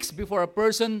weeks before a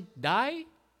person die,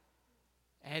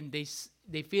 and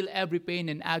they feel every pain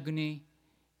and agony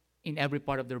in every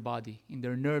part of their body, in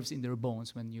their nerves, in their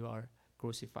bones when you are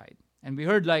crucified. And we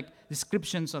heard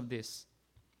descriptions of this.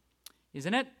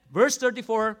 Isn't it? Verse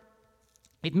 34,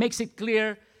 it makes it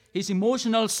clear his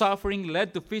emotional suffering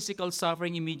led to physical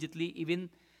suffering immediately. Even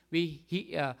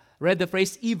he read the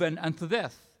phrase, even unto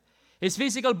death. His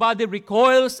physical body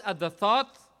recoils at the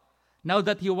thought, now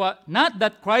that not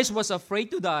that Christ was afraid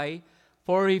to die,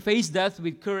 for he faced death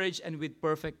with courage and with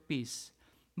perfect peace.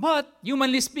 But,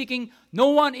 humanly speaking, no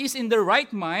one is in their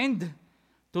right mind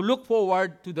to look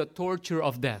forward to the torture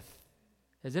of death.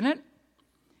 Isn't it?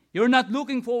 You're not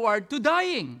looking forward to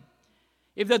dying.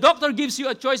 If the doctor gives you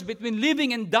a choice between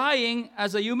living and dying,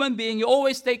 as a human being, you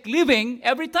always take living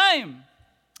every time.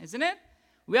 Isn't it?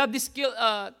 We have this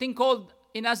thing called,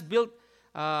 in us, built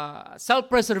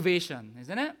self-preservation.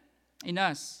 Isn't it? In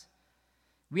us.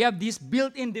 We have this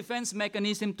built-in defense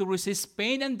mechanism to resist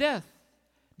pain and death,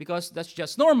 because that's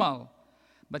just normal.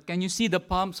 But can you see the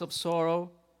palms of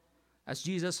sorrow as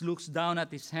Jesus looks down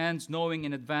at his hands, knowing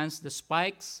in advance the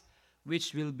spikes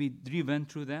which will be driven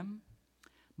through them?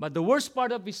 But the worst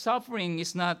part of his suffering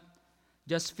is not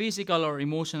just physical or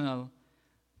emotional,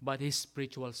 but his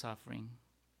spiritual suffering.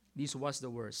 This was the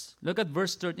worst. Look at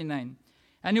verse 39.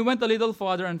 And he went a little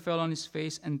farther and fell on his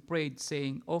face and prayed,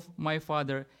 saying, "O my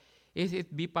Father, if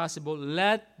it be possible,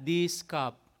 let this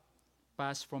cup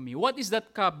pass from me." What is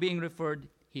that cup being referred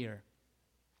here?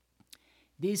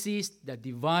 This is the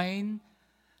divine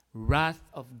wrath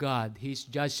of God, his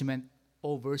judgment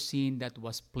over sin that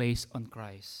was placed on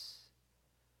Christ.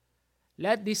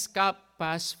 Let this cup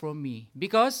pass from me.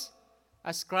 Because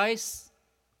as Christ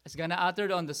is going to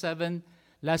utter on the 7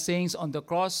 last sayings on the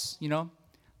cross,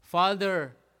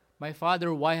 Father, my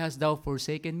Father, why hast thou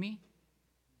forsaken me?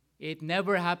 It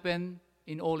never happened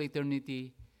in all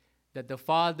eternity that the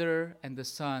Father and the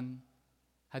Son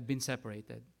had been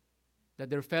separated, that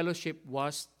their fellowship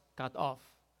was cut off.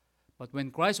 But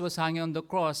when Christ was hanging on the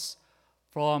cross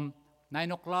from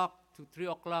 9 o'clock to 3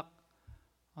 o'clock,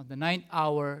 on the 9th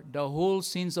hour, the whole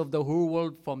sins of the whole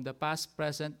world from the past,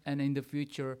 present, and in the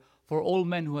future, for all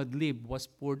men who had lived, was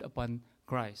poured upon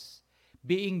Christ,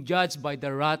 being judged by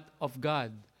the wrath of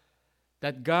God,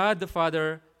 that God the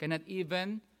Father cannot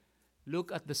even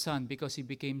look at the Son because he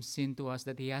became sin to us,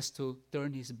 that he has to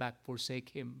turn his back, forsake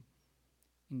him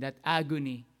in that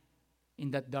agony,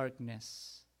 in that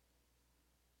darkness.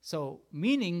 So,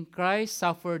 meaning Christ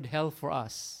suffered hell for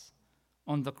us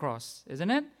on the cross,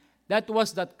 isn't it? That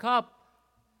was that cup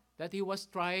that he was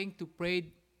trying to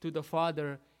pray to the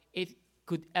Father, it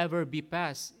could ever be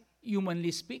passed,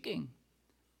 humanly speaking.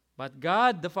 But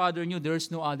God the Father knew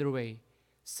there's no other way.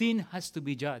 Sin has to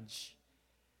be judged.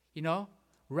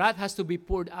 Wrath has to be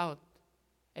poured out.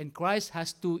 And Christ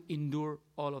has to endure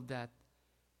all of that.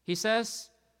 He says,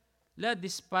 let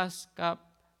this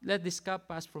cup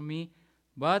pass from me,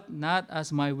 but not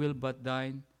as my will, but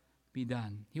thine be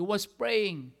done. He was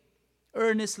praying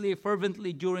earnestly,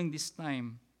 fervently during this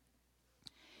time.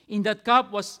 In that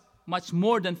cup was much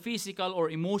more than physical or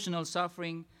emotional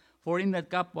suffering, for in that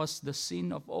cup was the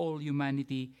sin of all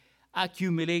humanity,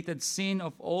 accumulated sin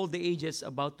of all the ages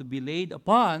about to be laid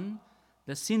upon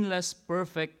the sinless,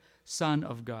 perfect Son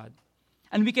of God.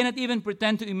 And we cannot even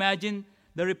pretend to imagine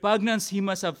the repugnance he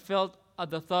must have felt at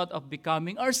the thought of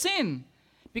becoming our sin.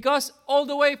 Because all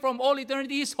the way from all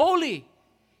eternity, He's holy.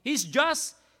 He's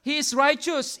just. He is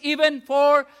righteous. Even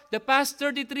for the past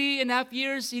 33 and a half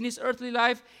years in His earthly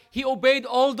life, He obeyed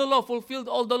all the law, fulfilled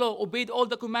all the law, obeyed all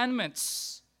the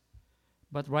commandments.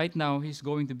 But right now, He's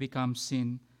going to become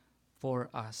sin for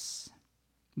us.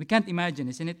 We can't imagine,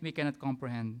 isn't it? We cannot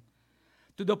comprehend.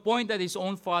 To the point that His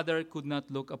own Father could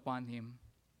not look upon Him.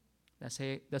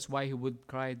 That's why He would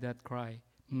cry that cry,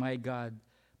 my God,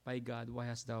 why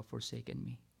hast Thou forsaken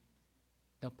me?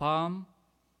 The palm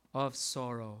of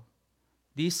sorrow.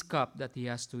 This cup that He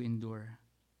has to endure.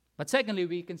 But secondly,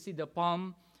 we can see the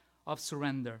palm of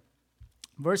surrender.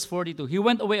 Verse 42, He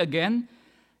went away again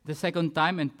the second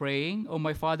time and praying, O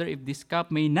my Father, if this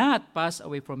cup may not pass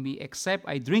away from me, except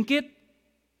I drink it.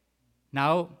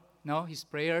 Now, His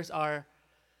prayers are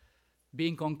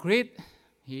being concrete.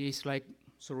 He is like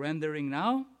surrendering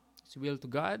now His will to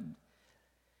God.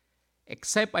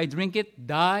 Except I drink it,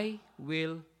 Thy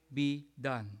will be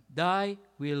done. Thy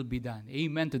will be done.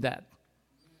 Amen to that.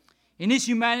 In His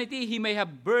humanity, He may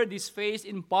have buried His face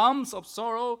in palms of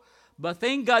sorrow, but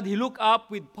thank God He looked up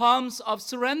with palms of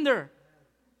surrender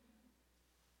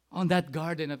on that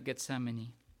Garden of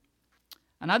Gethsemane.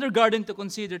 Another garden to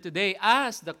consider today,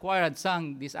 as the choir had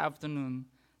sung this afternoon,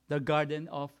 the Garden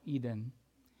of Eden.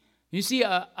 You see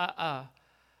a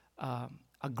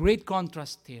great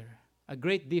contrast here, a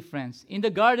great difference. In the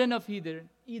Garden of Eden,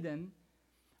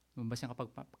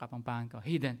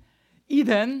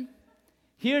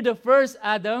 here the first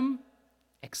Adam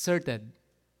exerted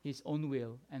his own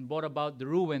will and brought about the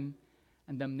ruin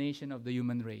and damnation of the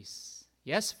human race.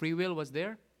 Yes, free will was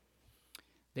there.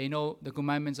 They know the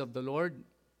commandments of the Lord.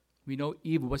 We know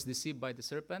Eve was deceived by the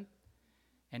serpent.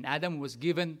 And Adam was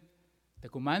given the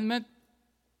commandment.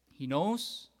 He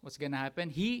knows what's going to happen.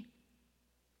 He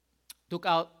took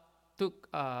part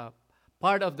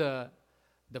of the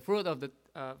fruit of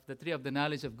the tree of the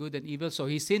knowledge of good and evil. So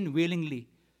he sinned willingly.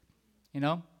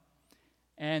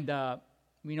 And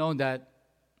we know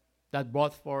that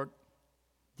brought forth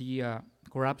the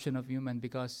corruption of human,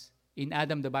 because in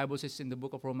Adam, the Bible says in the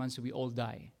book of Romans, we all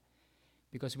die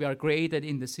because we are created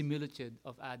in the similitude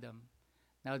of Adam.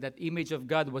 Now that image of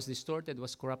God was distorted,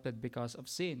 was corrupted because of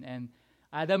sin. And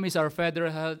Adam is our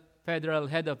federal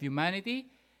head of humanity.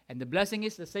 And the blessing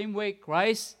is the same way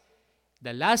Christ,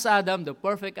 the last Adam, the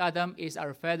perfect Adam, is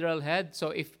our federal head. So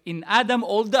if in Adam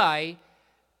all die,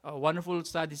 wonderful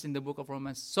studies in the book of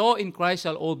Romans, so in Christ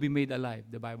shall all be made alive,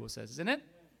 the Bible says, isn't it?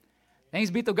 Thanks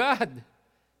be to God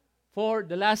for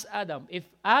the last Adam. If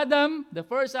Adam, the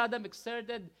first Adam,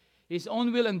 exerted his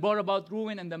own will and brought about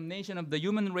ruin and damnation of the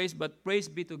human race, but praise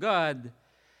be to God,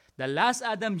 the last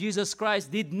Adam, Jesus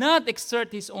Christ, did not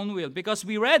exert his own will, because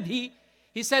we read he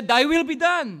said, Thy will be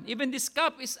done. Even this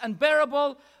cup is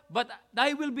unbearable, but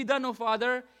Thy will be done, O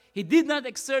Father. He did not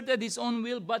exert his own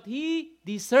will, but he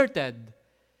deserted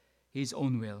his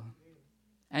own will.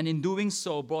 And in doing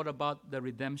so, brought about the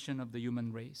redemption of the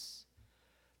human race.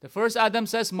 The first Adam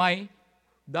says, my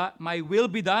will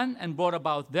be done, and brought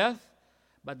about death.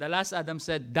 But the last Adam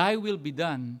said, Thy will be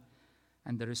done.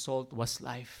 And the result was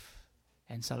life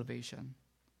and salvation.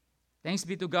 Thanks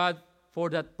be to God for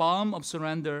that palm of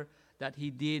surrender that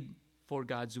he did for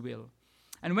God's will.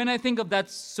 And when I think of that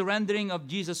surrendering of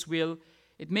Jesus' will,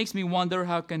 it makes me wonder,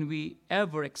 how can we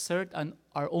ever exert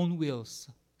our own wills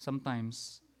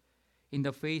sometimes in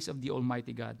the face of the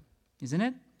Almighty God? Isn't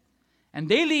it? And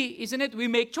daily, isn't it, we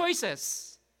make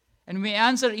choices. And we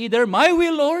answer either, My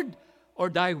will, Lord, or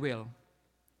Thy will.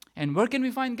 And where can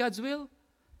we find God's will?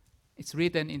 It's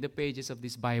written in the pages of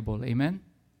this Bible. Amen?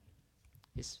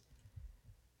 His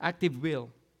active will.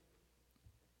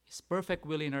 His perfect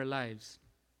will in our lives.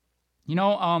 We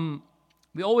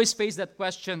always face that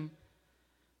question,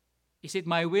 is it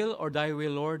my will or Thy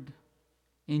will, Lord?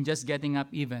 In just getting up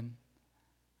even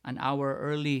an hour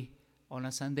early on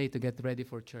a Sunday to get ready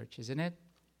for church, isn't it?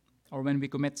 Or when we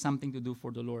commit something to do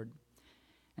for the Lord.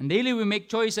 And daily we make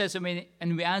choices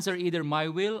and we answer either my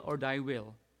will or Thy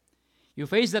will. You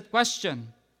face that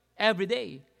question every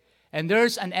day. And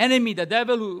there's an enemy, the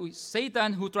devil, who is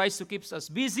Satan, who tries to keep us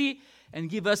busy and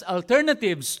give us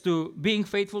alternatives to being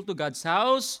faithful to God's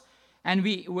house. And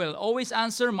we will always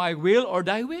answer, my will or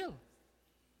thy will.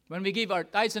 When we give our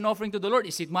tithes and offering to the Lord,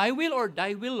 is it my will or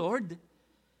thy will, Lord?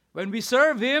 When we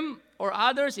serve Him or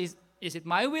others, is it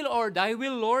my will or thy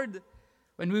will, Lord?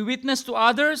 When we witness to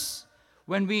others,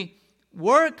 when we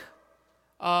work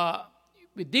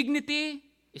with dignity,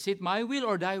 is it my will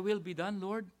or thy will be done,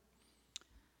 Lord?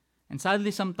 And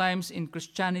sadly, sometimes in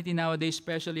Christianity nowadays,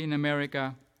 especially in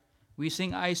America, we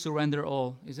sing, I surrender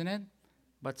all, isn't it?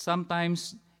 But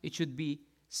sometimes it should be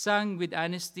sung with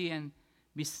honesty and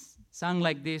be sung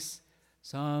like this.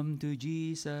 Some to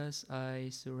Jesus I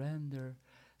surrender,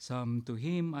 some to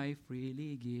Him I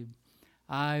freely give.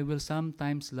 I will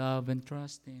sometimes love and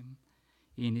trust Him,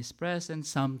 in His presence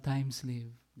sometimes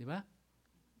live. Di ba?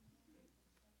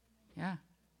 Yeah.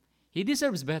 He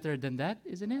deserves better than that,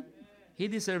 isn't it? He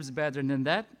deserves better than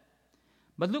that.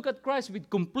 But look at Christ with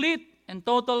complete and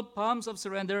total palms of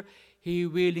surrender. He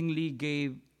willingly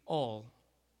gave all.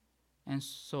 And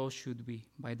so should we,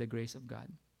 by the grace of God.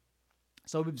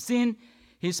 So we've seen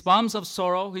His palms of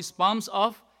sorrow, His palms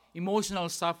of emotional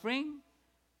suffering.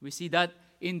 We see that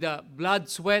in the blood,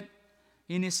 sweat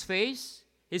in His face,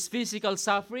 His physical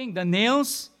suffering, the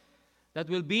nails that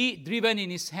will be driven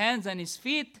in His hands and His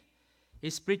feet,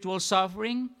 His spiritual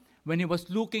suffering. When He was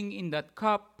looking in that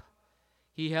cup,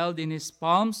 He held in His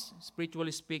palms,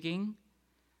 spiritually speaking.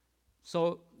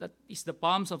 So that is the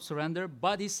palms of surrender.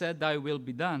 But He said, thy will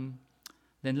be done.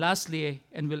 Then lastly,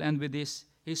 and we'll end with this,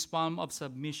 His palm of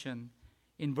submission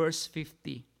in verse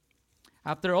 50.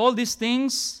 After all these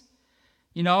things,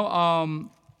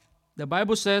 the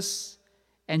Bible says,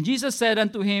 and Jesus said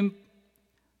unto him,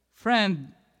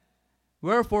 friend,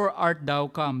 wherefore art thou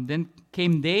come? Then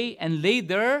came they and laid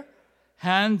their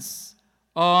hands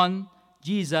on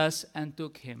Jesus and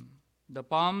took Him. The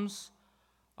palms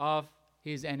of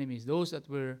His enemies, those that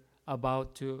were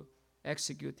about to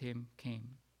execute Him, came.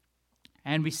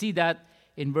 And we see that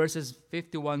in verses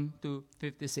 51 to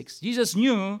 56. Jesus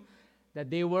knew that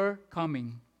they were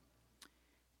coming.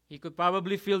 He could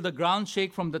probably feel the ground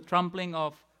shake from the trampling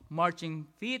of marching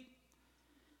feet.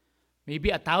 Maybe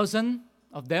 1,000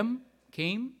 of them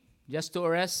came just to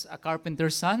arrest a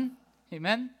carpenter's son.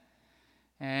 Amen?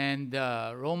 And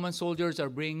Roman soldiers are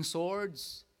bringing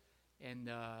swords. And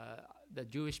the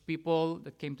Jewish people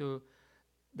that came to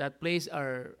that place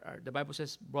are the Bible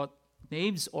says, brought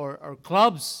knives or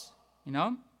clubs,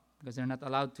 because they're not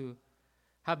allowed to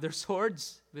have their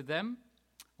swords with them.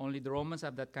 Only the Romans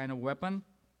have that kind of weapon.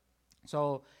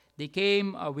 So they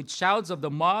came with shouts of the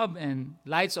mob and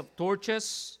lights of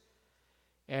torches.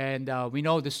 And we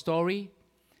know the story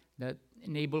that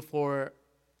enabled for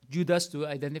Judas to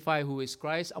identify who is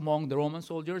Christ. Among the Roman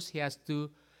soldiers, he has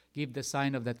to give the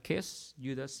sign of that kiss,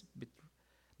 Judas'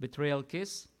 betrayal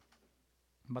kiss.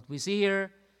 But we see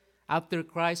here, after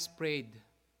Christ prayed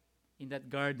in that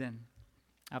garden,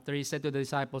 after He said to the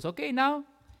disciples, okay, now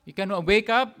you can wake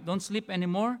up, don't sleep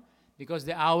anymore, because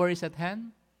the hour is at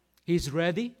hand. He's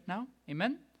ready now,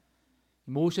 amen?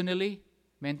 Emotionally,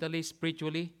 mentally,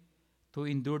 spiritually, to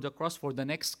endure the cross for the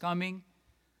next coming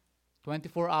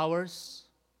 24 hours.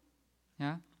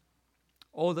 Yeah?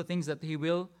 All the things that He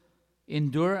will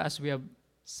endure, as we have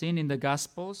seen in the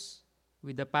Gospels,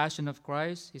 with the passion of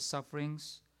Christ, His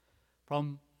sufferings,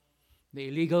 from the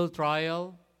illegal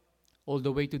trial, all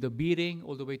the way to the beating,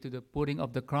 all the way to the putting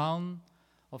of the crown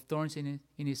of thorns in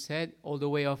His head, all the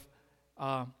way of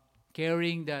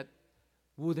carrying that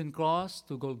wooden cross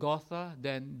to Golgotha,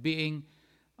 then being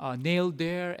nailed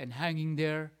there and hanging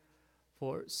there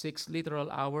for 6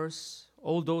 literal hours.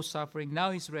 All those suffering,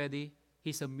 now He's ready.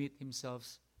 He submit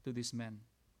Himself to this man.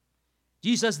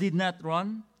 Jesus did not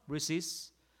run,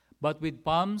 resist, but with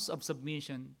palms of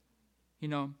submission,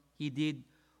 He did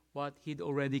what He'd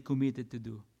already committed to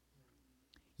do.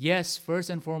 Yes, first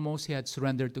and foremost, He had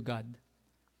surrendered to God,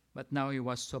 but now He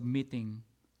was submitting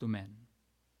to men.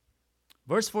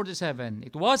 Verse 47,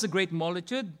 it was a great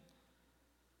multitude.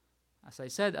 As I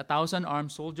said, 1,000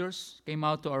 armed soldiers came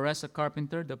out to arrest a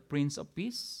carpenter, the Prince of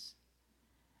Peace.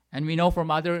 And we know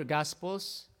from other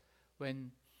Gospels,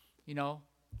 when,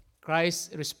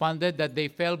 Christ responded that they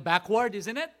fell backward,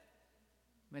 isn't it?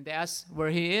 When they asked where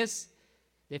He is,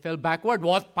 they fell backward.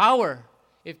 What power?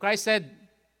 If Christ said,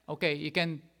 okay, you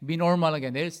can be normal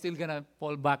again, they're still going to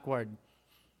fall backward.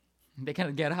 They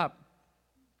cannot get up.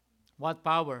 What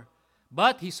power?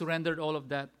 But He surrendered all of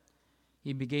that.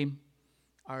 He became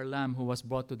our lamb who was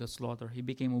brought to the slaughter. He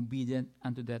became obedient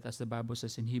unto death, as the Bible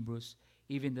says in Hebrews,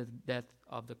 even the death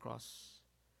of the cross.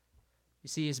 You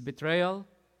see His betrayal,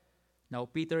 Now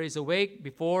Peter is awake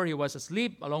before he was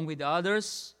asleep, along with the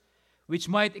others, which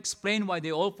might explain why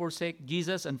they all forsake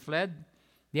Jesus and fled.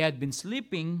 They had been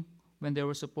sleeping when they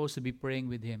were supposed to be praying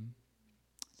with him.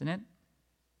 Isn't it?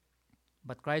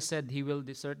 But Christ said he will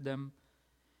desert them.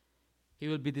 He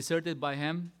will be deserted by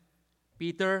him.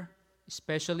 Peter,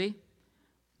 especially,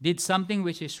 did something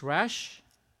which is rash.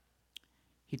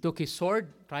 He took his sword,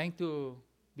 trying to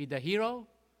be the hero,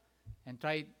 and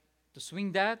tried to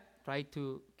swing that, tried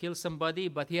to kill somebody,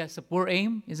 but he has a poor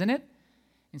aim, isn't it?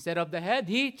 Instead of the head,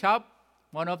 he chopped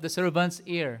one of the servants'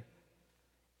 ear.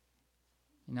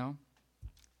 You know?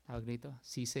 Tawag dito?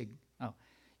 Sisig. Oh.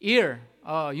 Ear.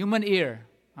 Oh, human ear.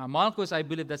 Malchus, I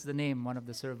believe that's the name, one of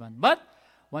the servants. But,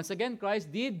 once again,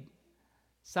 Christ did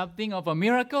something of a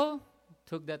miracle,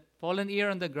 took that fallen ear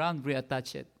on the ground,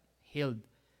 reattached it, healed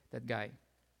that guy.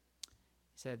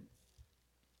 He said,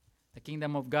 the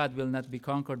kingdom of God will not be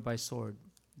conquered by sword,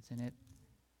 isn't it?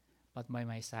 But by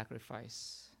my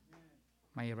sacrifice,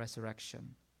 my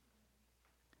resurrection.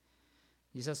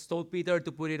 Jesus told Peter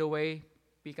to put it away,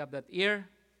 pick up that ear,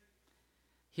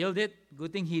 healed it.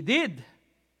 Good thing he did,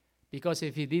 because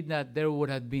if he did not, there would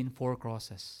have been 4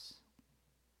 crosses.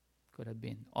 Could have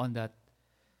been on that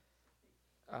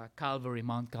Calvary,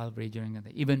 Mount Calvary during the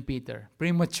day. Even Peter,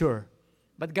 premature.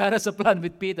 But God has a plan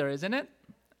with Peter, isn't it?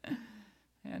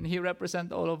 And he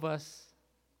represents all of us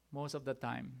most of the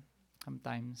time,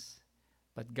 sometimes.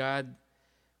 But God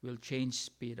will change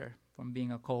Peter from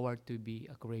being a coward to be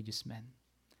a courageous man.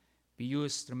 Be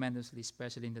used tremendously,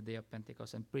 especially in the day of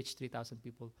Pentecost, and preach 3,000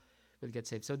 people will get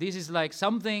saved. So this is like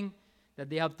something that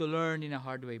they have to learn in a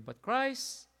hard way. But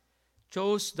Christ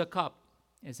chose the cup,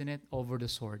 isn't it, over the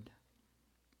sword.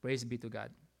 Praise be to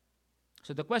God.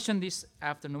 So the question this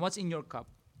afternoon, what's in your cup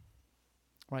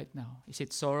right now? Is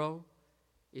it sorrow?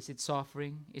 Is it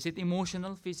suffering? Is it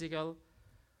emotional, physical,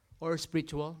 or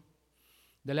spiritual?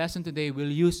 The lesson today will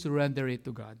use to render it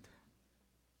to God.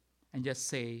 And just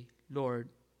say, Lord,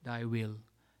 thy will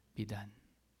be done.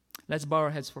 Let's bow our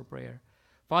heads for prayer.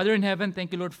 Father in heaven,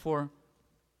 thank you, Lord, for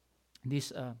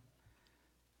these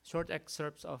short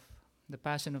excerpts of the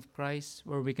Passion of Christ,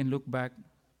 where we can look back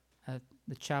at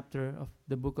the chapter of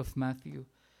the book of Matthew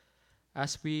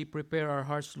as we prepare our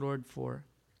hearts, Lord, for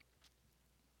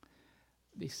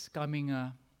this coming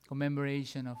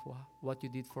commemoration of what you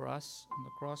did for us on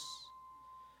the cross.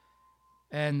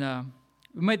 And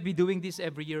we might be doing this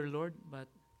every year, Lord, but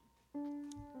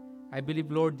I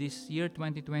believe, Lord, this year,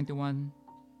 2021,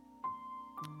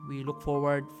 we look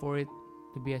forward for it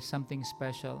to be something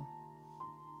special.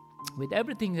 With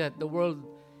everything that the world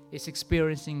is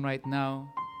experiencing right now,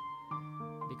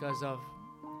 because of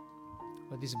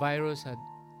what this virus had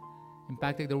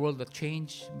impacted the world, that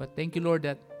change. But thank you, Lord,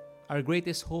 that our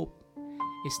greatest hope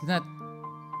is not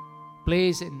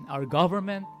placed in our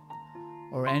government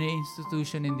or any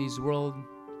institution in this world,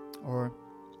 or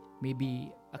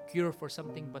maybe a cure for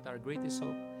something, but our greatest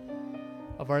hope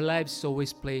of our lives is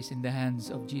always placed in the hands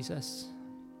of Jesus,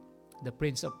 the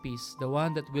Prince of Peace, the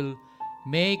one that will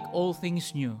make all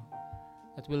things new,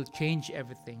 that will change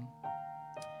everything.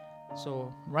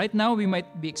 So right now we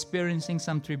might be experiencing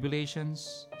some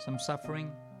tribulations, some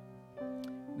suffering.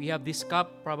 We have this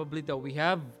cup probably that we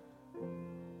have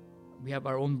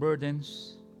our own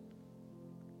burdens.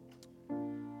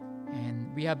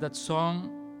 And we have that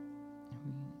song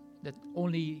that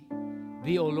only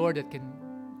Thee, O Lord, that can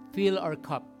fill our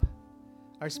cup,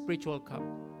 our spiritual cup,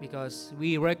 because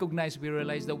we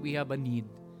realize that we have a need.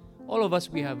 All of us,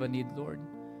 we have a need, Lord.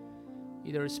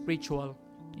 Either spiritual,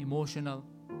 emotional,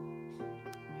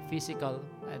 physical,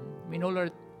 and we know,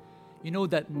 Lord, you know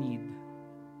that need,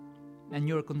 and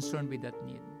you're concerned with that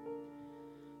need.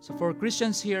 So for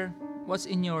Christians here, what's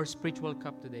in your spiritual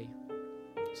cup today?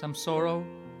 Some sorrow,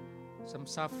 some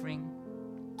suffering,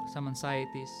 some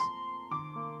anxieties.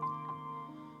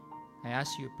 I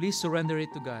ask you, please surrender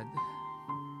it to God.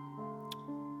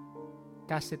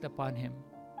 Cast it upon Him.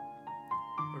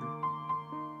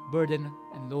 Burden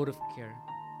and load of care.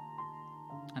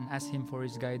 And ask Him for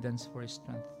His guidance, for His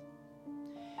strength.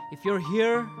 If you're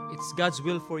here, it's God's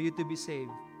will for you to be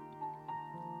saved.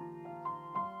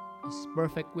 His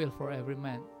perfect will for every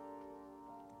man.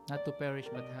 Not to perish,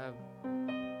 but have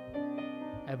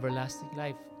everlasting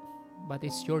life. But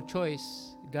it's your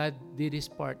choice. God did His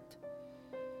part.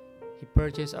 He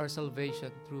purchased our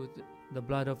salvation through the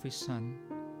blood of His Son.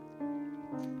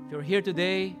 If you're here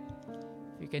today,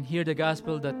 you can hear the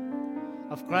gospel that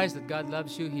of Christ, that God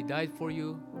loves you. He died for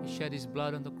you. He shed His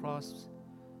blood on the cross.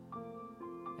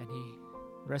 And He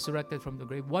resurrected from the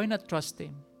grave. Why not trust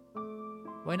Him?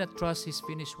 Why not trust His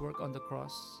finished work on the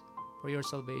cross for your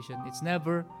salvation? It's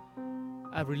never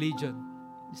a religion.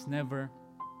 is never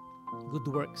good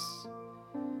works.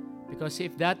 Because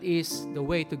if that is the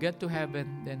way to get to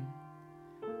heaven, then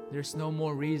there's no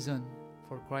more reason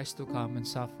for Christ to come and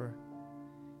suffer.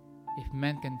 If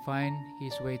man can find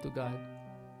his way to God.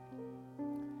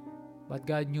 But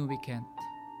God knew we can't.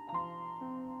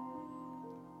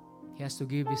 He has to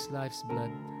give his life's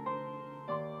blood.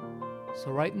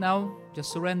 So right now,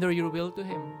 just surrender your will to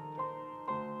him.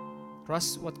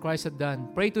 Trust what Christ had done.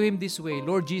 Pray to him this way: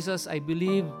 Lord Jesus, I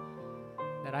believe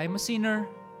that I'm a sinner.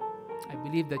 I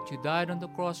believe that you died on the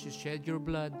cross, you shed your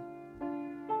blood,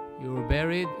 you were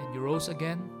buried, and you rose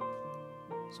again,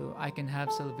 so I can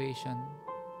have salvation.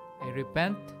 I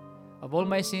repent of all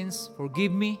my sins.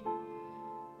 Forgive me.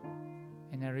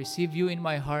 And I receive you in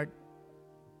my heart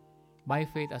by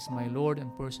faith as my Lord and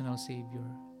personal Savior.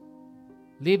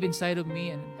 Live inside of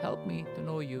me and help me to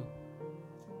know you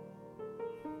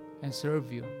and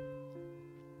serve you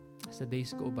as the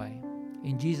days go by.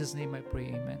 In Jesus' name I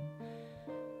pray, amen.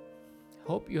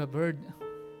 Hope you have heard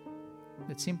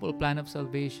that simple plan of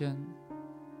salvation,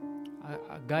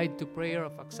 a guide to prayer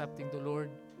of accepting the Lord.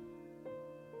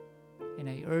 And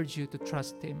I urge you to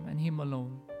trust him and him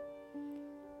alone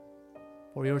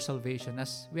for your salvation.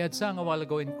 As we had sung a while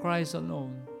ago, in Christ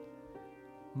alone,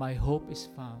 my hope is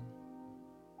found.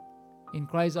 In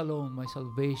Christ alone, my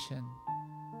salvation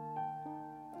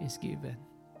is given.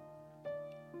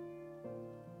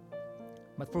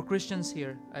 But for Christians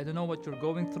here, I don't know what you're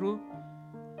going through.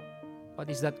 What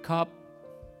is that cup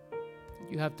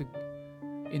you have to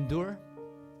endure?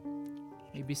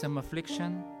 Maybe some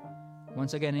affliction.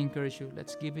 Once again, I encourage you,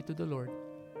 let's give it to the Lord.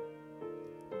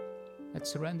 Let's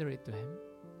surrender it to him.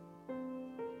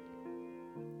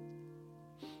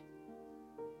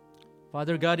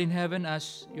 Father God in heaven,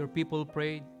 as your people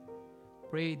pray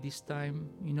this time,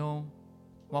 you know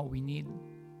what we need.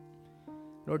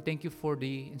 Lord, thank you for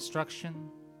the instruction,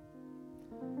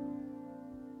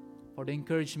 for the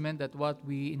encouragement that what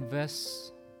we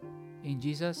invest in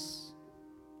Jesus'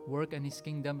 work and his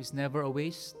kingdom is never a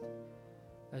waste,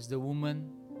 as the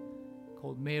woman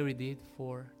called Mary did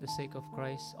for the sake of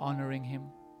Christ, honoring him.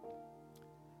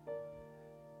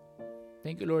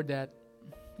 Thank you, Lord, that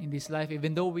in this life,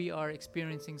 even though we are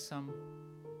experiencing some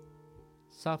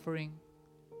suffering,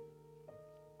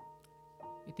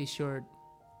 it is your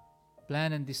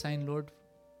plan and design, Lord,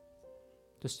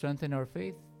 to strengthen our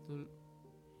faith, to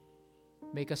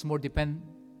make us more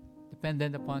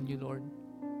dependent upon you, Lord.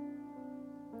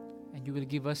 And you will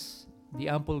give us the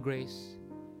ample grace,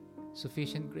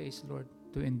 sufficient grace, Lord,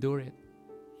 to endure it.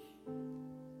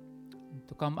 And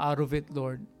to come out of it,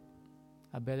 Lord,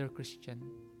 a better Christian.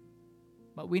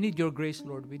 But we need your grace,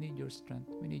 Lord. We need your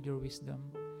strength. We need your wisdom.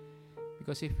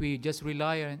 Because if we just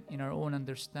rely in our own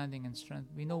understanding and strength,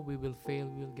 we know we will fail,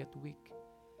 we will get weak.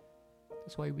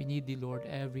 That's why we need the Lord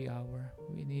every hour.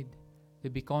 We need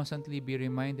to constantly be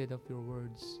reminded of your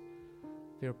words,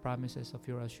 of your promises, of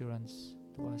your assurance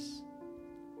to us.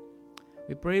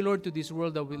 We pray, Lord, to this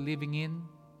world that we're living in.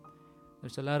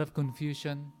 There's a lot of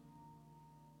confusion.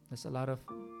 There's a lot of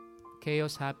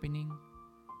chaos happening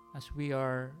as we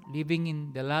are living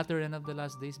in the latter end of the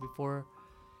last days before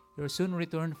your soon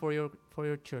return for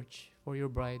your church, for your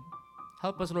bride.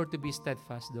 Help us, Lord, to be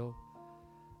steadfast, though,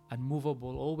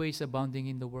 unmovable, always abounding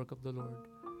in the work of the Lord.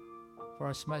 For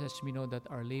as much as we know that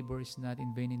our labor is not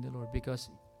in vain in the Lord, because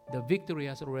the victory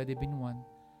has already been won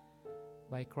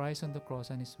by Christ on the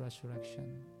cross and his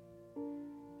resurrection.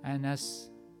 And as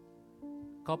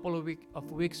a couple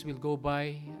of weeks will go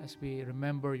by as we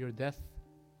remember your death,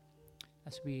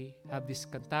 as we have this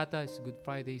cantata, it's Good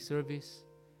Friday service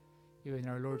here in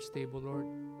our Lord's table, Lord,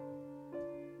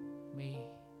 may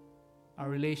our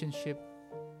relationship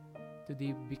to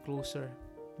thee be closer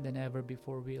than ever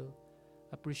before. We'll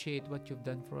appreciate what you've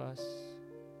done for us.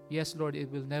 Yes, Lord,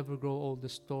 it will never grow old, the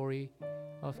story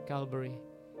of Calvary,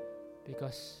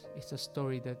 because it's a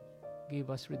story that gave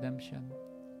us redemption.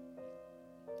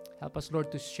 Help us,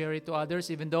 Lord, to share it to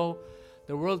others, even though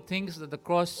the world thinks that the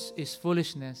cross is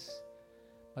foolishness.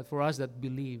 But for us that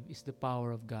believe, is the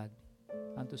power of God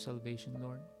unto salvation,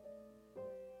 Lord.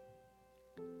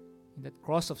 In that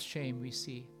cross of shame, we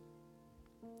see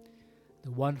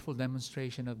the wonderful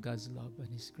demonstration of God's love and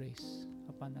his grace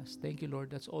upon us. Thank you, Lord.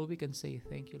 That's all we can say.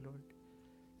 Thank you, Lord.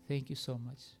 Thank you so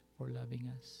much for loving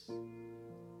us.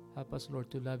 Help us, Lord,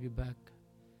 to love you back.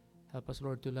 Help us,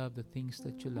 Lord, to love the things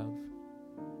that you love.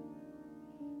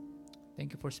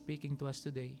 Thank you for speaking to us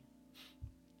today.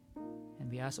 And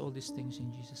we ask all these things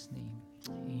in Jesus' name.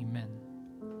 Amen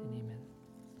and amen.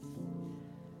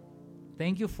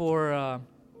 Thank you for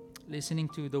listening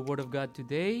to the Word of God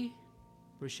today.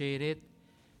 Appreciate it.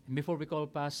 Before we call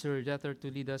Pastor Jether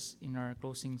to lead us in our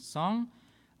closing song,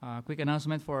 quick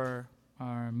announcement for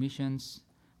our missions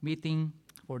meeting.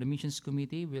 For the missions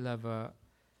committee, we'll have a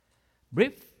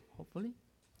brief, hopefully,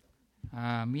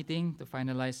 meeting to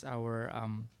finalize our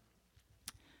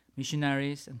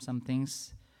missionaries and some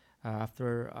things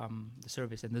after the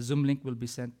service. And the Zoom link will be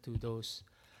sent to those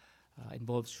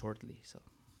involved shortly. So,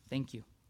 thank you.